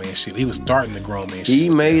some grown man shit. He was starting the grown man shit. He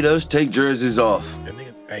made us take jerseys off. That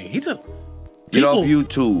nigga, hey, he done. Get off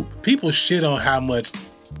YouTube. People shit on how much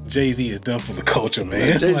Jay-Z has done for the culture, man.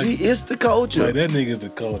 Man, Jay-Z Like, is the culture. like, that nigga's the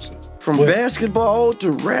culture. From But- basketball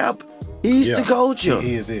to rap, he's Yeah, the culture.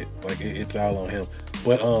 He is it. Like it's all on him.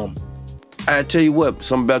 But I tell you what,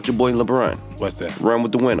 something about your boy LeBron. what's that? Run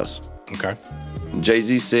with the winners. Okay.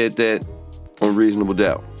 Jay-Z said that on Reasonable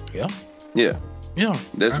Doubt. Yeah. Yeah, Yeah.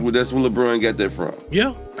 that's where LeBron got that from.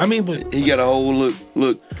 Yeah. I mean, but He got a whole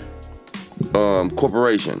look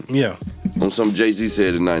corporation yeah. on some Jay-Z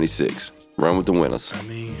said in '96. Run with the winners. I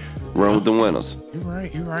mean, Run with the winners. you're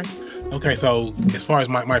right. You're right. Okay, so as far as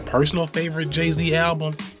my personal favorite Jay-Z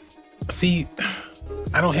album, see,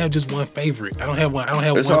 I don't have just one favorite. I don't have one.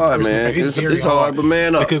 It's one hard, personal man. favorite. It's hard, but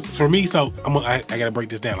man up. Because for me, so I gotta break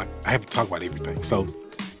this down. Like I have to talk about everything. So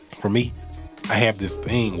for me, I have this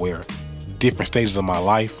thing where different stages of my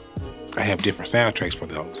life, I have different soundtracks for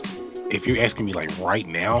those. If you're asking me like right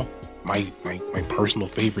now, my personal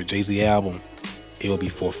favorite Jay-Z album, it will be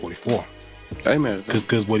 444. I ain't mad at that.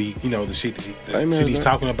 Because what he, the shit, I ain't mad shit at he's that.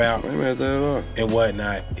 talking about I ain't mad at that at all. and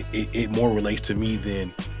whatnot, it more relates to me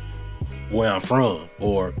than where I'm from,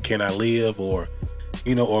 or Can I Live, or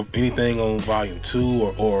or anything on Volume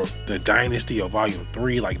 2, or The Dynasty, or Volume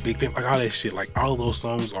 3, like Big Pimp, like all that shit. Like all those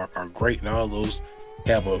songs are great, and all those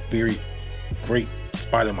have a very great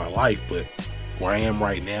spot in my life. But where I am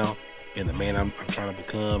right now, and the man I'm trying to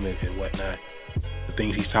become, and whatnot, the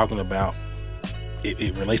things he's talking about,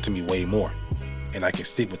 it relates to me way more. And I can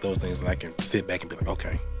sit with those things, and I can sit back and be like,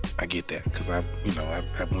 okay, I get that, because I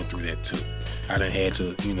went through that too. I done had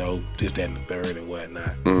to, this, that, and the third, and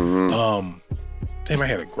whatnot. Damn, I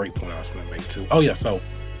had a great point I was going to make too. Oh yeah, so,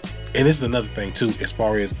 and this is another thing too, as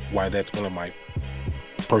far as why that's one of my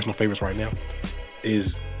personal favorites right now,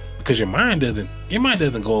 is because your mind doesn't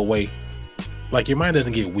go away. Like your mind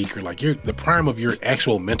doesn't get weaker. Like the prime of your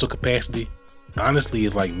actual mental capacity, honestly,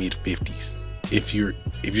 is like mid-50s. If you're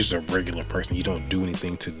just a regular person, you don't do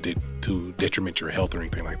anything to detriment your health or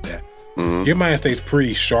anything like that. Your mind stays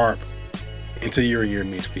pretty sharp until you're in your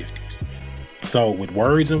mid-50s. So with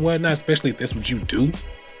words and whatnot, especially if that's what you do,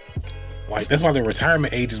 like that's why the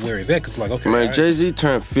retirement age is where it's at. Cause like, okay, Man, Jay-Z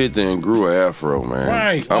turned 50 and grew an afro, man.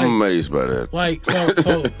 Right, I'm like- amazed by that. like so you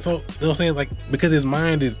know what I'm saying? Like because his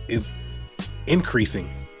mind is increasing.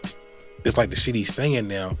 It's like the shit he's saying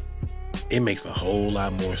now, it makes a whole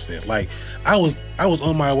lot more sense. Like I was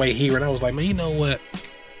on my way here and I was like, man, you know what?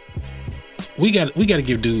 We got to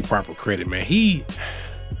give dude proper credit, man.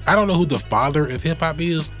 I don't know who the father of hip hop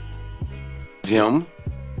is. Him?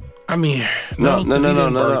 I mean, No. 'cause he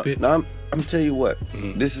didn't birth it. No, I'm tell you what.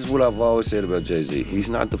 This is what I've always said about Jay-Z. He's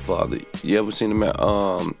not the father. You ever seen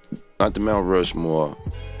the not the Mount Rushmore,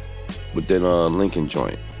 but that Lincoln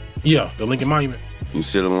joint? Yeah, the Lincoln Monument. You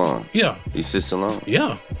sit alone. Yeah, He sits alone.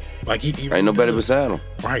 yeah. Like he Ain't nobody does. beside him.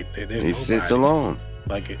 Right. There's He nobody. sits alone.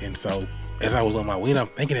 Like, and so as I was on my way, and I'm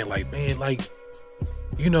thinking that, like, man, like,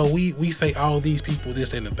 we say all these people this,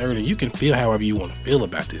 that, and the third, and you can feel however you want to feel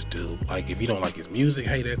about this dude. Like, if you don't like his music,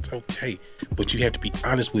 hey, that's okay. But you have to be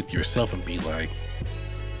honest with yourself and be like,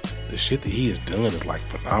 the shit that he has done is like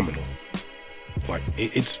phenomenal. Like,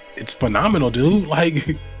 it's phenomenal, dude. Like,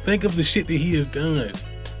 think of the shit that he has done.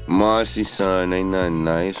 Marcy, son, ain't nothing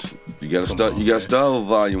nice. You gotta Come start. on, You gotta man. start with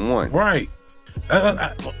Volume 1. Right.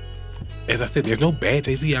 As I said, there's no bad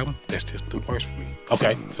Jay-Z album. That's just the worst for me.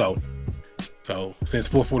 Okay, so So since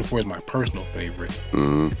 444 is my personal favorite,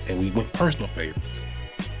 Mm-hmm. and we went personal favorites,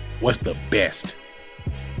 what's the best?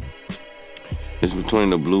 It's between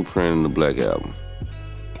the Blueprint and the Black Album.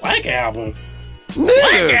 Black Album? Nigga.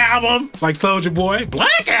 Black Album? Like Soulja Boy?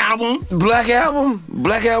 Black Album? Black Album?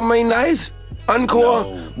 Black Album ain't nice. Encore.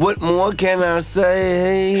 No. What more can I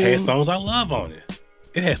say? It had songs I love on it.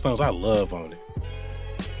 It had songs I love on it.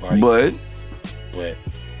 Like, But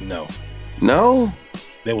no, no.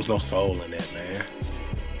 there was no soul in that, man.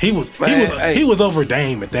 He was Man, he was over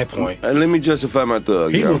Dame at that point. Let me justify my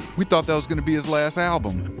thug. He yo. was, We thought that was going to be his last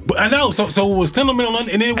album. but I know. So it was Sentimental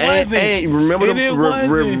London, and it wasn't. Hey, remember And it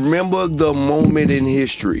wasn't. remember the moment in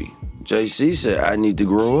history. JC said, "I need to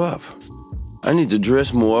grow up. I need to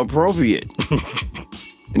dress more appropriate."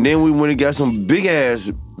 And then we went and got some big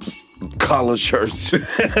ass collar shirts. You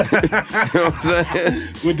know what I'm saying?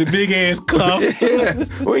 With the big ass cuff. Yeah,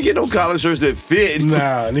 we ain't get no collar shirts that fit.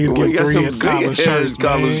 Nah, niggas We get got 3 ass collar shirts,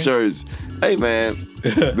 collar man. shirts. Hey man,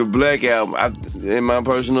 the Black Album, in my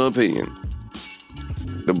personal opinion,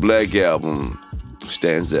 the Black Album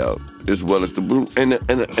stands out as well as the Blue. And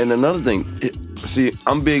another thing, see,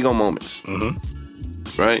 I'm big on moments.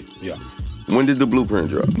 Mm-hmm. Right? Yeah. When did the Blueprint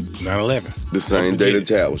drop? 9/11. The same day the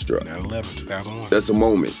Towers dropped. 9/11, 2001. That's a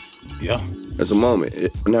moment. Yeah. That's a moment.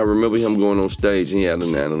 And I remember him going on stage and he had a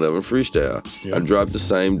 9/11 freestyle. Yeah. I dropped the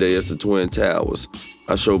same day as the Twin Towers.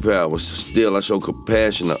 I show power. Still, I show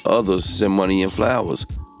compassion to others, send money and flowers.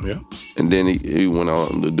 Yeah. And then he went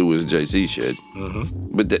on to do his JC shit.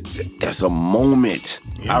 Mm-hmm. But that's a moment.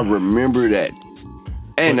 Yeah. I remember that.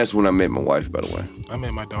 And that's when I met my wife, by the way. I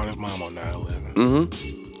met my daughter's mom on 9/11.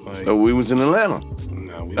 Mm-hmm. Like, So we was in Atlanta.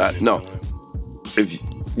 no, we no. didn't. If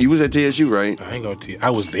you was at TSU, right? I ain't go to. I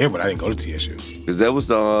was there, but I didn't go to TSU. Because that was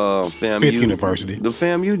the FAMU. Fisk University. The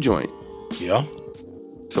FAMU joint. Yeah.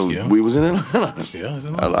 So Yeah. we was in Atlanta. Yeah. It's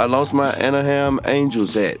in I lost my Anaheim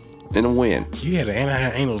Angels hat in a win. You had an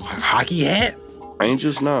Anaheim Angels hockey hat?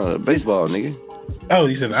 Angels? No, baseball, nigga. Oh,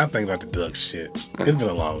 you said I'm thinking about the Ducks shit. It's been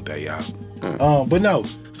a long day, y'all. But no,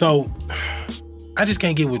 so I just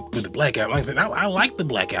can't get with the Black Album. Like I said, I like the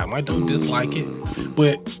Black Album. I don't dislike it,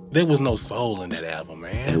 but there was no soul in that album,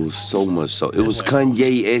 It man. was so much so. It was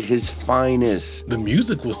Kanye at his finest. The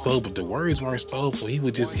music was soul, but the words weren't soulful. He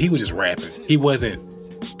was just rapping. He wasn't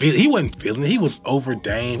feeling it. He was over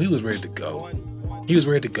Dame. He was ready to go.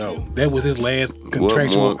 That was his last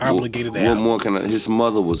contractual obligated What album. more can I? His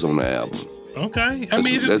mother was on the album. Okay. I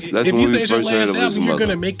mean, it's just, that's if when you we say it's your first heard last of his album, you're mother.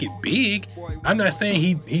 gonna make it big. I'm not saying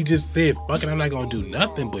he just said, fuck it, I'm not gonna do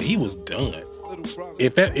nothing, but he was done.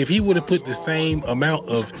 If he would have put the same amount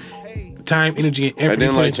of time, energy, and effort, I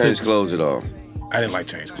didn't he like put Change into- Clothes at all. I didn't like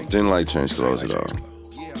Change Clothes. Didn't like Change Clothes at I all.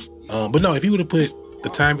 like Change Clothes. But no, if he would have put the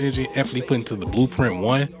time, energy, and effort he put into the Blueprint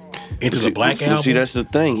 1, into the Black But Album, see, that's the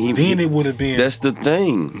thing. then it would have been. That's the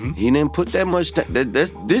thing. He didn't put that much time.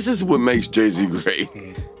 This is what makes Jay-Z great.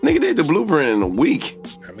 Nigga did the Blueprint in a week.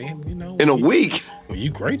 I mean, you know, In a week. When you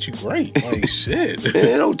great, you great. Like shit.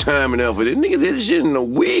 Ain't no time and effort. This nigga did this shit in a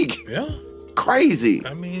week. Yeah. Crazy.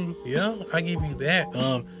 I mean, yeah, I give you that.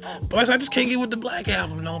 But like I said, I just can't get with the Black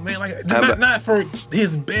Album, no man. Like, How about- not for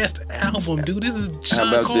his best album, dude. This is How Sean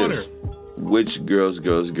about Carter. this? Which girls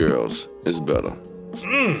is better?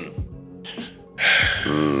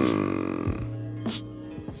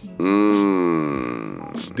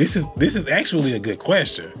 This is actually a good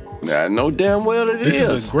question. I know damn well it This is.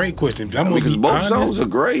 is a great question. If I'm gonna Because be both honest, songs are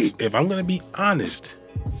great. if I'm gonna be honest,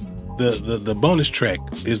 the bonus track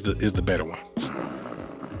is the better one.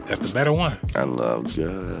 That's the better one. I love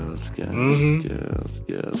girls.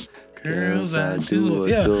 Girls, I do.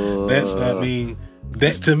 Yeah, adore.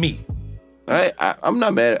 that to me, I'm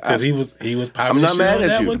not mad. because he was I'm popular not shit mad on at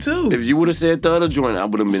that you. one too. If you would have said the other joint, I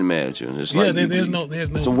would have been mad at you. It's Yeah, like there's no.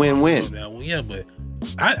 It's a win-win. on that one. Yeah, but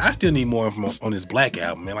I still need more on this Black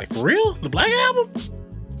Album, man. Like for real, the Black Album,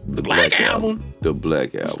 the Black Album. The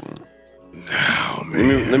Black Album. Oh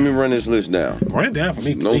man, Let me run this list down. run it down for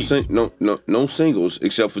me, No, please. no singles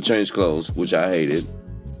except for Change Clothes, which I hated.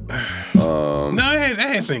 No, it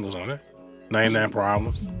had singles on it. 99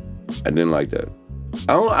 Problems. I didn't like that.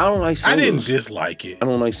 I don't like I singles. didn't dislike it. I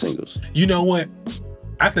don't like singles. You know what?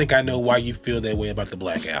 I think I know why you feel that way about the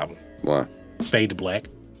Black Album. Why? Fade to Black.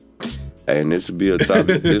 And this would be a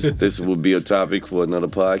topic. this would be a topic for another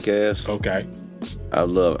podcast. Okay. I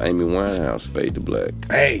love Amy Winehouse, Fade to Black.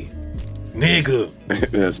 Hey, nigga,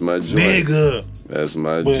 That's my joint. nigga. That's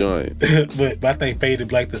my But, joint. but I think Fade to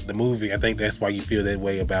Black, the movie, I think that's why you feel that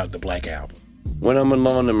way about the Black Album. When I'm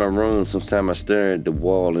alone in my room, sometimes I stare at the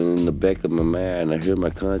wall, and in the back of my mind, I hear my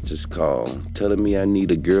conscience call, telling me I need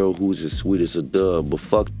a girl who's as sweet as a dove. But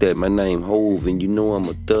fuck that, my name Hove, and you know I'm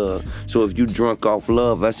a thug. So if you drunk off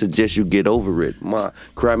love, I suggest you get over it. Ma,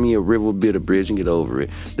 cry me a river, build a bridge, and get over it.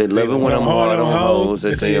 They love it when I'm hard on hoes.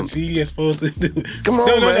 They say I'm supposed to do. Come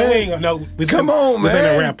on, man. Come on, This man.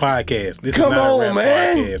 ain't a rap podcast. This Come is not on, a rap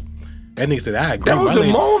man. podcast. That nigga said, I agree. That was a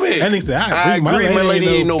moment. That nigga said, I agree. My lady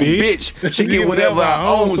ain't no bitch. She get whatever I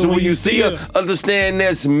own. So when you see her, understand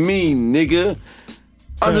that's me, nigga.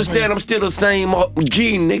 Understand I'm still the same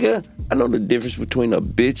G, nigga. I know the difference between a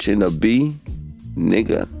bitch and a B, nigga.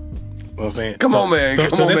 You know what I'm saying? Come on, man. So Come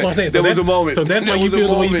that's on, what I'm man. saying. There was a moment. So that's why you feel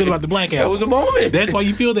the way you feel about the Black Album. That was a moment. That's why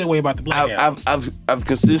you feel that way about the Black Album. I've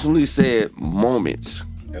consistently said moments.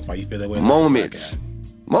 That's why you feel that way. Moments.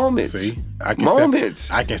 Moments. See, I can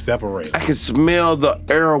I can separate. I can smell the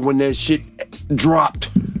air when that shit dropped.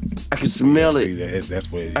 I can smell it. See, that's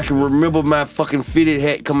what it is. I can remember my fucking fitted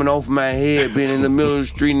hat coming off my head, being in the middle of the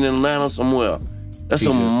street in Atlanta somewhere. That's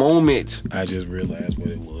a moment. I just realized what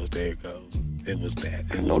it was. There it goes. It was that.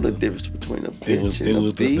 I know the difference between a bitch It and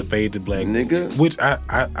was a B. the Fade to Black nigga. movie, which I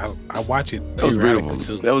watch it. That was beautiful.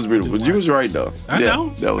 Too. That was beautiful. But you was right though. I know.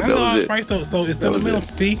 That was it. Right. So it's sentimental.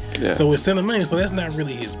 See. Yeah. So it's sentimental. So that's not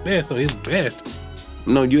really his best. So his best.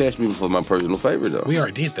 No, you asked me for my personal favorite though. We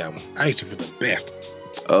already did that one. I asked you for the best.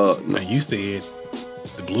 No. Now you said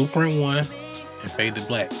the Blueprint one and Fade to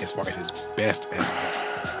Black as far as his best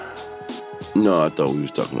album. No, I thought we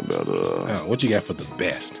was talking about What you got for the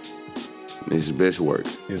best? his best work.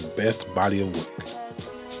 His best body of work.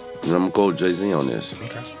 And I'm gonna quote Jay-Z on this.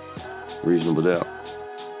 Okay. Reasonable Doubt.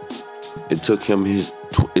 It took him it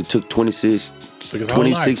took 26 Took his whole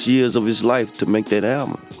life. years of his life to make that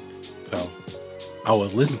album. So I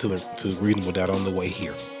was listening to Reasonable Doubt on the way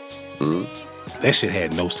here. Mm-hmm. That shit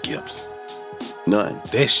had no skips. None.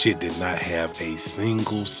 That shit did not have a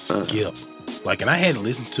single skip. Like, and I hadn't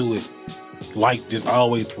listened to it like just all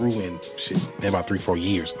the way through in shit in about 3-4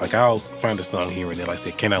 years. Like, I'll find a song here and there. Like I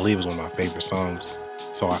said, Can I Live is one of my favorite songs.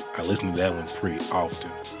 So I listen to that one pretty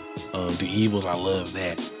often. The Evils, I love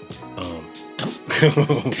that.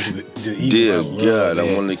 the Evils, Dear I love God, that.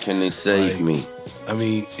 I wonder can they save Like, me? I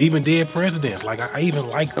mean, even Dead Presidents. Like, I even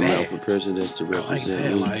like I'm that. out for presidents to I like represent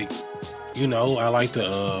that. me. Like, you know, I like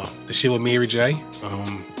the shit with Mary J.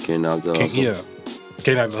 Can't knock the hustle.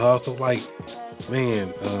 Can't Knock the Hustle. Like,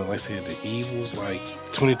 man, like I said, the Evils, like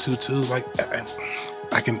 22 twos, like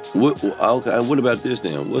I can. What about this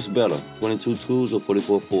then? What's better, 22 twos or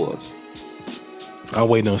 44 fours? I'm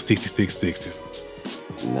waiting on 66 sixes.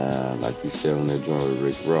 Nah, like he said on that joint with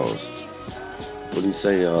Rick Ross. What did he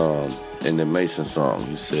say in the Mason song?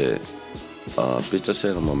 He said, bitch, I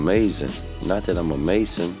said I'm amazing. Not that I'm a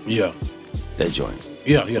Mason. Yeah. That joint.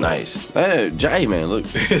 Yeah. Nice. Hey, Jay, man, look.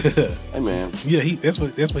 Hey, man. Yeah, that's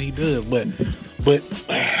what he does. But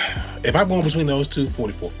if I'm going between those two,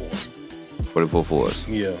 44 fours. 44 fours.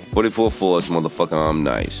 Yeah. 44 fours, motherfucker, I'm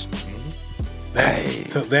nice. Hey.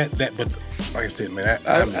 So that, but like I said, man,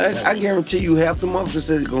 I guarantee you half the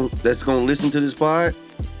motherfuckers that's gonna listen to this pod,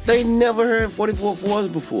 they never heard 44 fours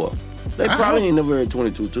before. They probably ain't never heard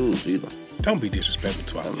 22 twos either. Don't be disrespectful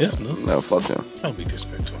to our listeners. No, fuck them. Don't be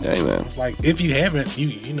disrespectful. Yeah, man. Like, if you haven't,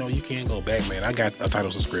 you know, you can go back, man. I got a Tidal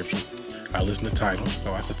subscription. I listen to Tidal,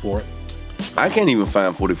 so I support. I can't even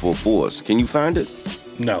find 44 fours. Can you find it?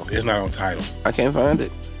 No, it's not on Tidal. I can't find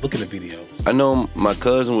it. Look at the videos. I know my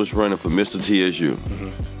cousin was running for Mr. TSU,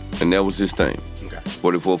 and that was his thing. Okay.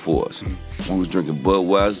 44 fours. We was drinking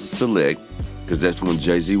Budweiser Select, because that's when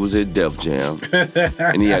Jay-Z was at Def Jam,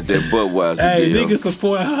 and he had that Budweiser Hey, deal. nigga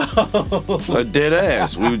support. A dead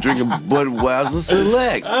ass. We were drinking Budweiser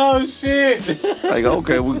Select. Oh, shit. Like,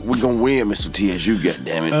 okay, we're going to win, Mr. TSU,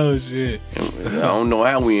 goddammit. Oh, shit. I don't know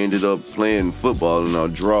how we ended up playing football in our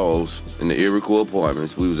draws in the Iroquois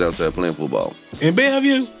apartments. We was outside playing football. In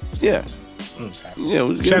Bellevue? Yeah. Okay. Yeah, it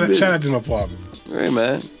was Shout good. out to my apartment. Hey,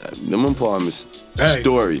 man. Them apartments. Hey,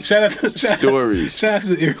 Stories. Shout out to Stories. Shout out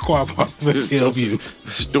to the Iroquois apartments at Bellevue.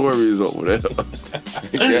 Stories over there. God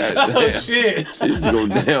Oh, damn. shit. It used to go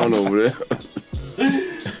down over there.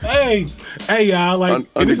 Hey, y'all. Like,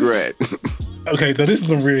 Undergrad. Okay, so this is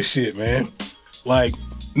some real shit, man. Like,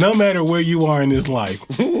 no matter where you are in this life,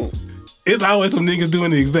 it's always some niggas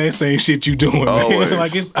doing the exact same shit you doing, Always. man.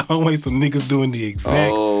 Like, it's always some niggas doing the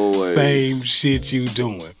exact Always. same shit you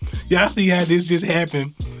doing. Y'all see how this just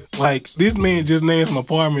happened? Like, this man just named some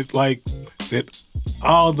apartments, like, that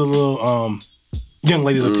all the little young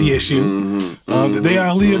ladies of TSU, that they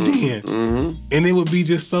all lived in. And it would be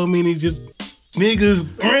just so many just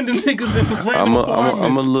niggas, random niggas in the random apartments.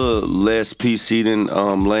 I'm a little less PC than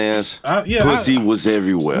Lance. Pussy was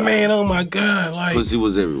everywhere. Man, oh my God. Like, pussy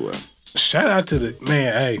was everywhere. Shout out to the,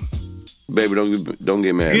 man, hey. Baby, don't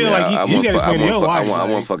get mad. Yeah, man. like you gotta explain to your wife. I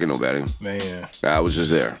wasn't fucking nobody. Man. I was just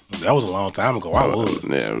there. That was a long time ago. I was.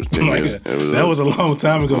 Yeah, it was 10 years. That was a long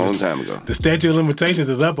time ago. Long time ago. The statute of limitations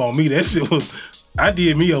is up on me. That shit was, I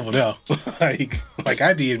did me over there. like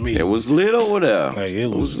I did me. It was lit over there. Like, it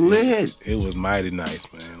was lit. It was mighty nice,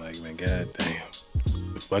 man. Like, man, goddamn.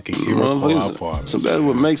 The fucking Iroquois apartments. Somebody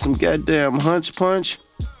would make some goddamn hunch punch.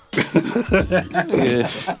 Yeah.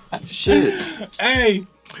 Shit. Hey,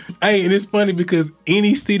 and it's funny because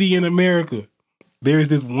any city in America, there's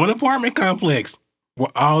this one apartment complex where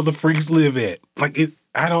all the freaks live at. Like,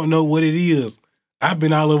 I don't know what it is. I've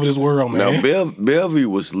been all over this world, man. Now, Bellevue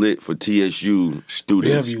was lit for TSU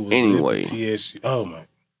students anyway. TSU. Oh, my.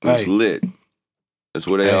 It was lit. That's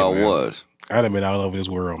where they all man. was. I'd have been all over this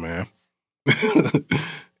world, man.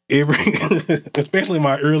 Especially in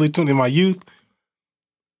my early 20s, in my youth,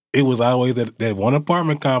 it was always that one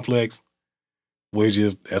apartment complex where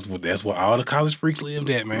that's where all the college freaks lived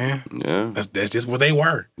at, man. Yeah. That's just where they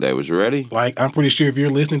were. They was ready. Like, I'm pretty sure if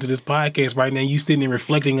you're listening to this podcast right now, you sitting there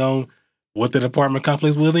reflecting on what the apartment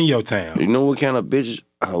complex was in your town. You know what kind of bitches,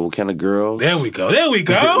 what kind of girls? There we go. There we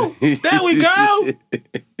go. There we go.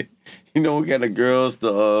 You know what kind of girls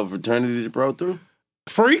the fraternities brought through?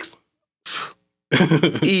 Freaks.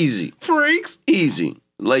 Easy. Freaks. Easy.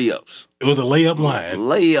 Layups. It was a layup line.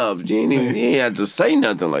 Layups. You ain't have to say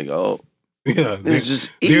nothing like, oh. Yeah. It's just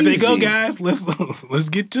easy. There they go, guys. Let's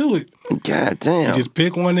get to it. God damn. Just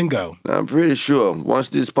pick one and go. I'm pretty sure once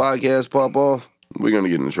this podcast pop off, we're going to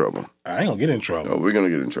get in trouble. I ain't going to get in trouble. Oh, we're going to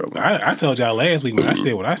get in trouble. I told y'all last week when I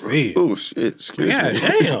said what I said. Oh, shit. Excuse me. God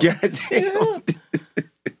damn. God damn.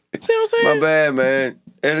 See what I'm saying? My bad, man.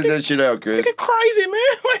 Edit that shit out, Chris. It's crazy,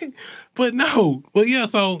 man. Like, but no. But yeah,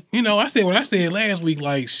 so, I said what I said last week,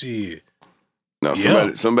 like, shit. No,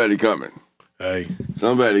 somebody coming. Hey.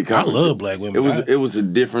 Somebody coming. I love black women. It was a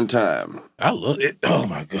different time. I love it. Oh,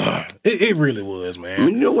 my God. It really was, man.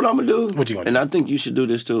 You know what I'm going to do? What you going to do? And I think you should do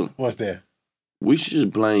this, too. What's that? We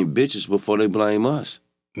should blame bitches before they blame us.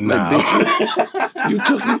 Nah. Like,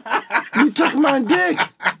 bitch, you took my dick.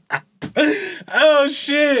 Oh,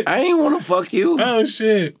 shit. I ain't want to fuck you. Oh,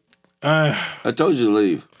 shit. I told you to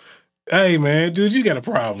leave. Hey, man, dude, you got a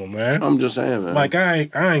problem, man. I'm just saying, man. Like, I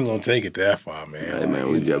ain't gonna take it that far, man. Hey, man,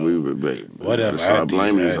 we whatever. Start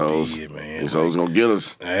blaming these hoes. Man. These hoes gonna get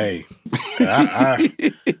us. Hey,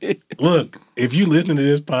 look, if you listen to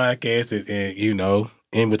this podcast and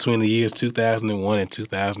in between the years 2001 and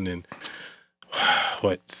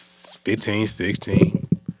 15, 16,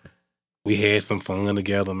 we had some fun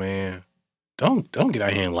together, man. Don't get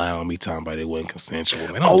out here and lie on me talking about it wasn't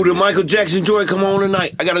consensual, man. The Michael Jackson joint come on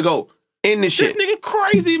tonight. I gotta go. End this shit. This nigga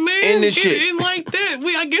crazy, man. End this shit. It like that.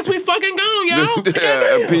 I guess we fucking gone, y'all.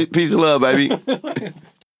 Peace of love, baby.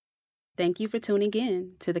 Thank you for tuning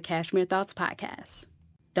in to the Cashmere Thoughts Podcast.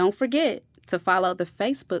 Don't forget to follow the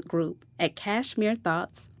Facebook group at Cashmere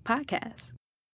Thoughts Podcast.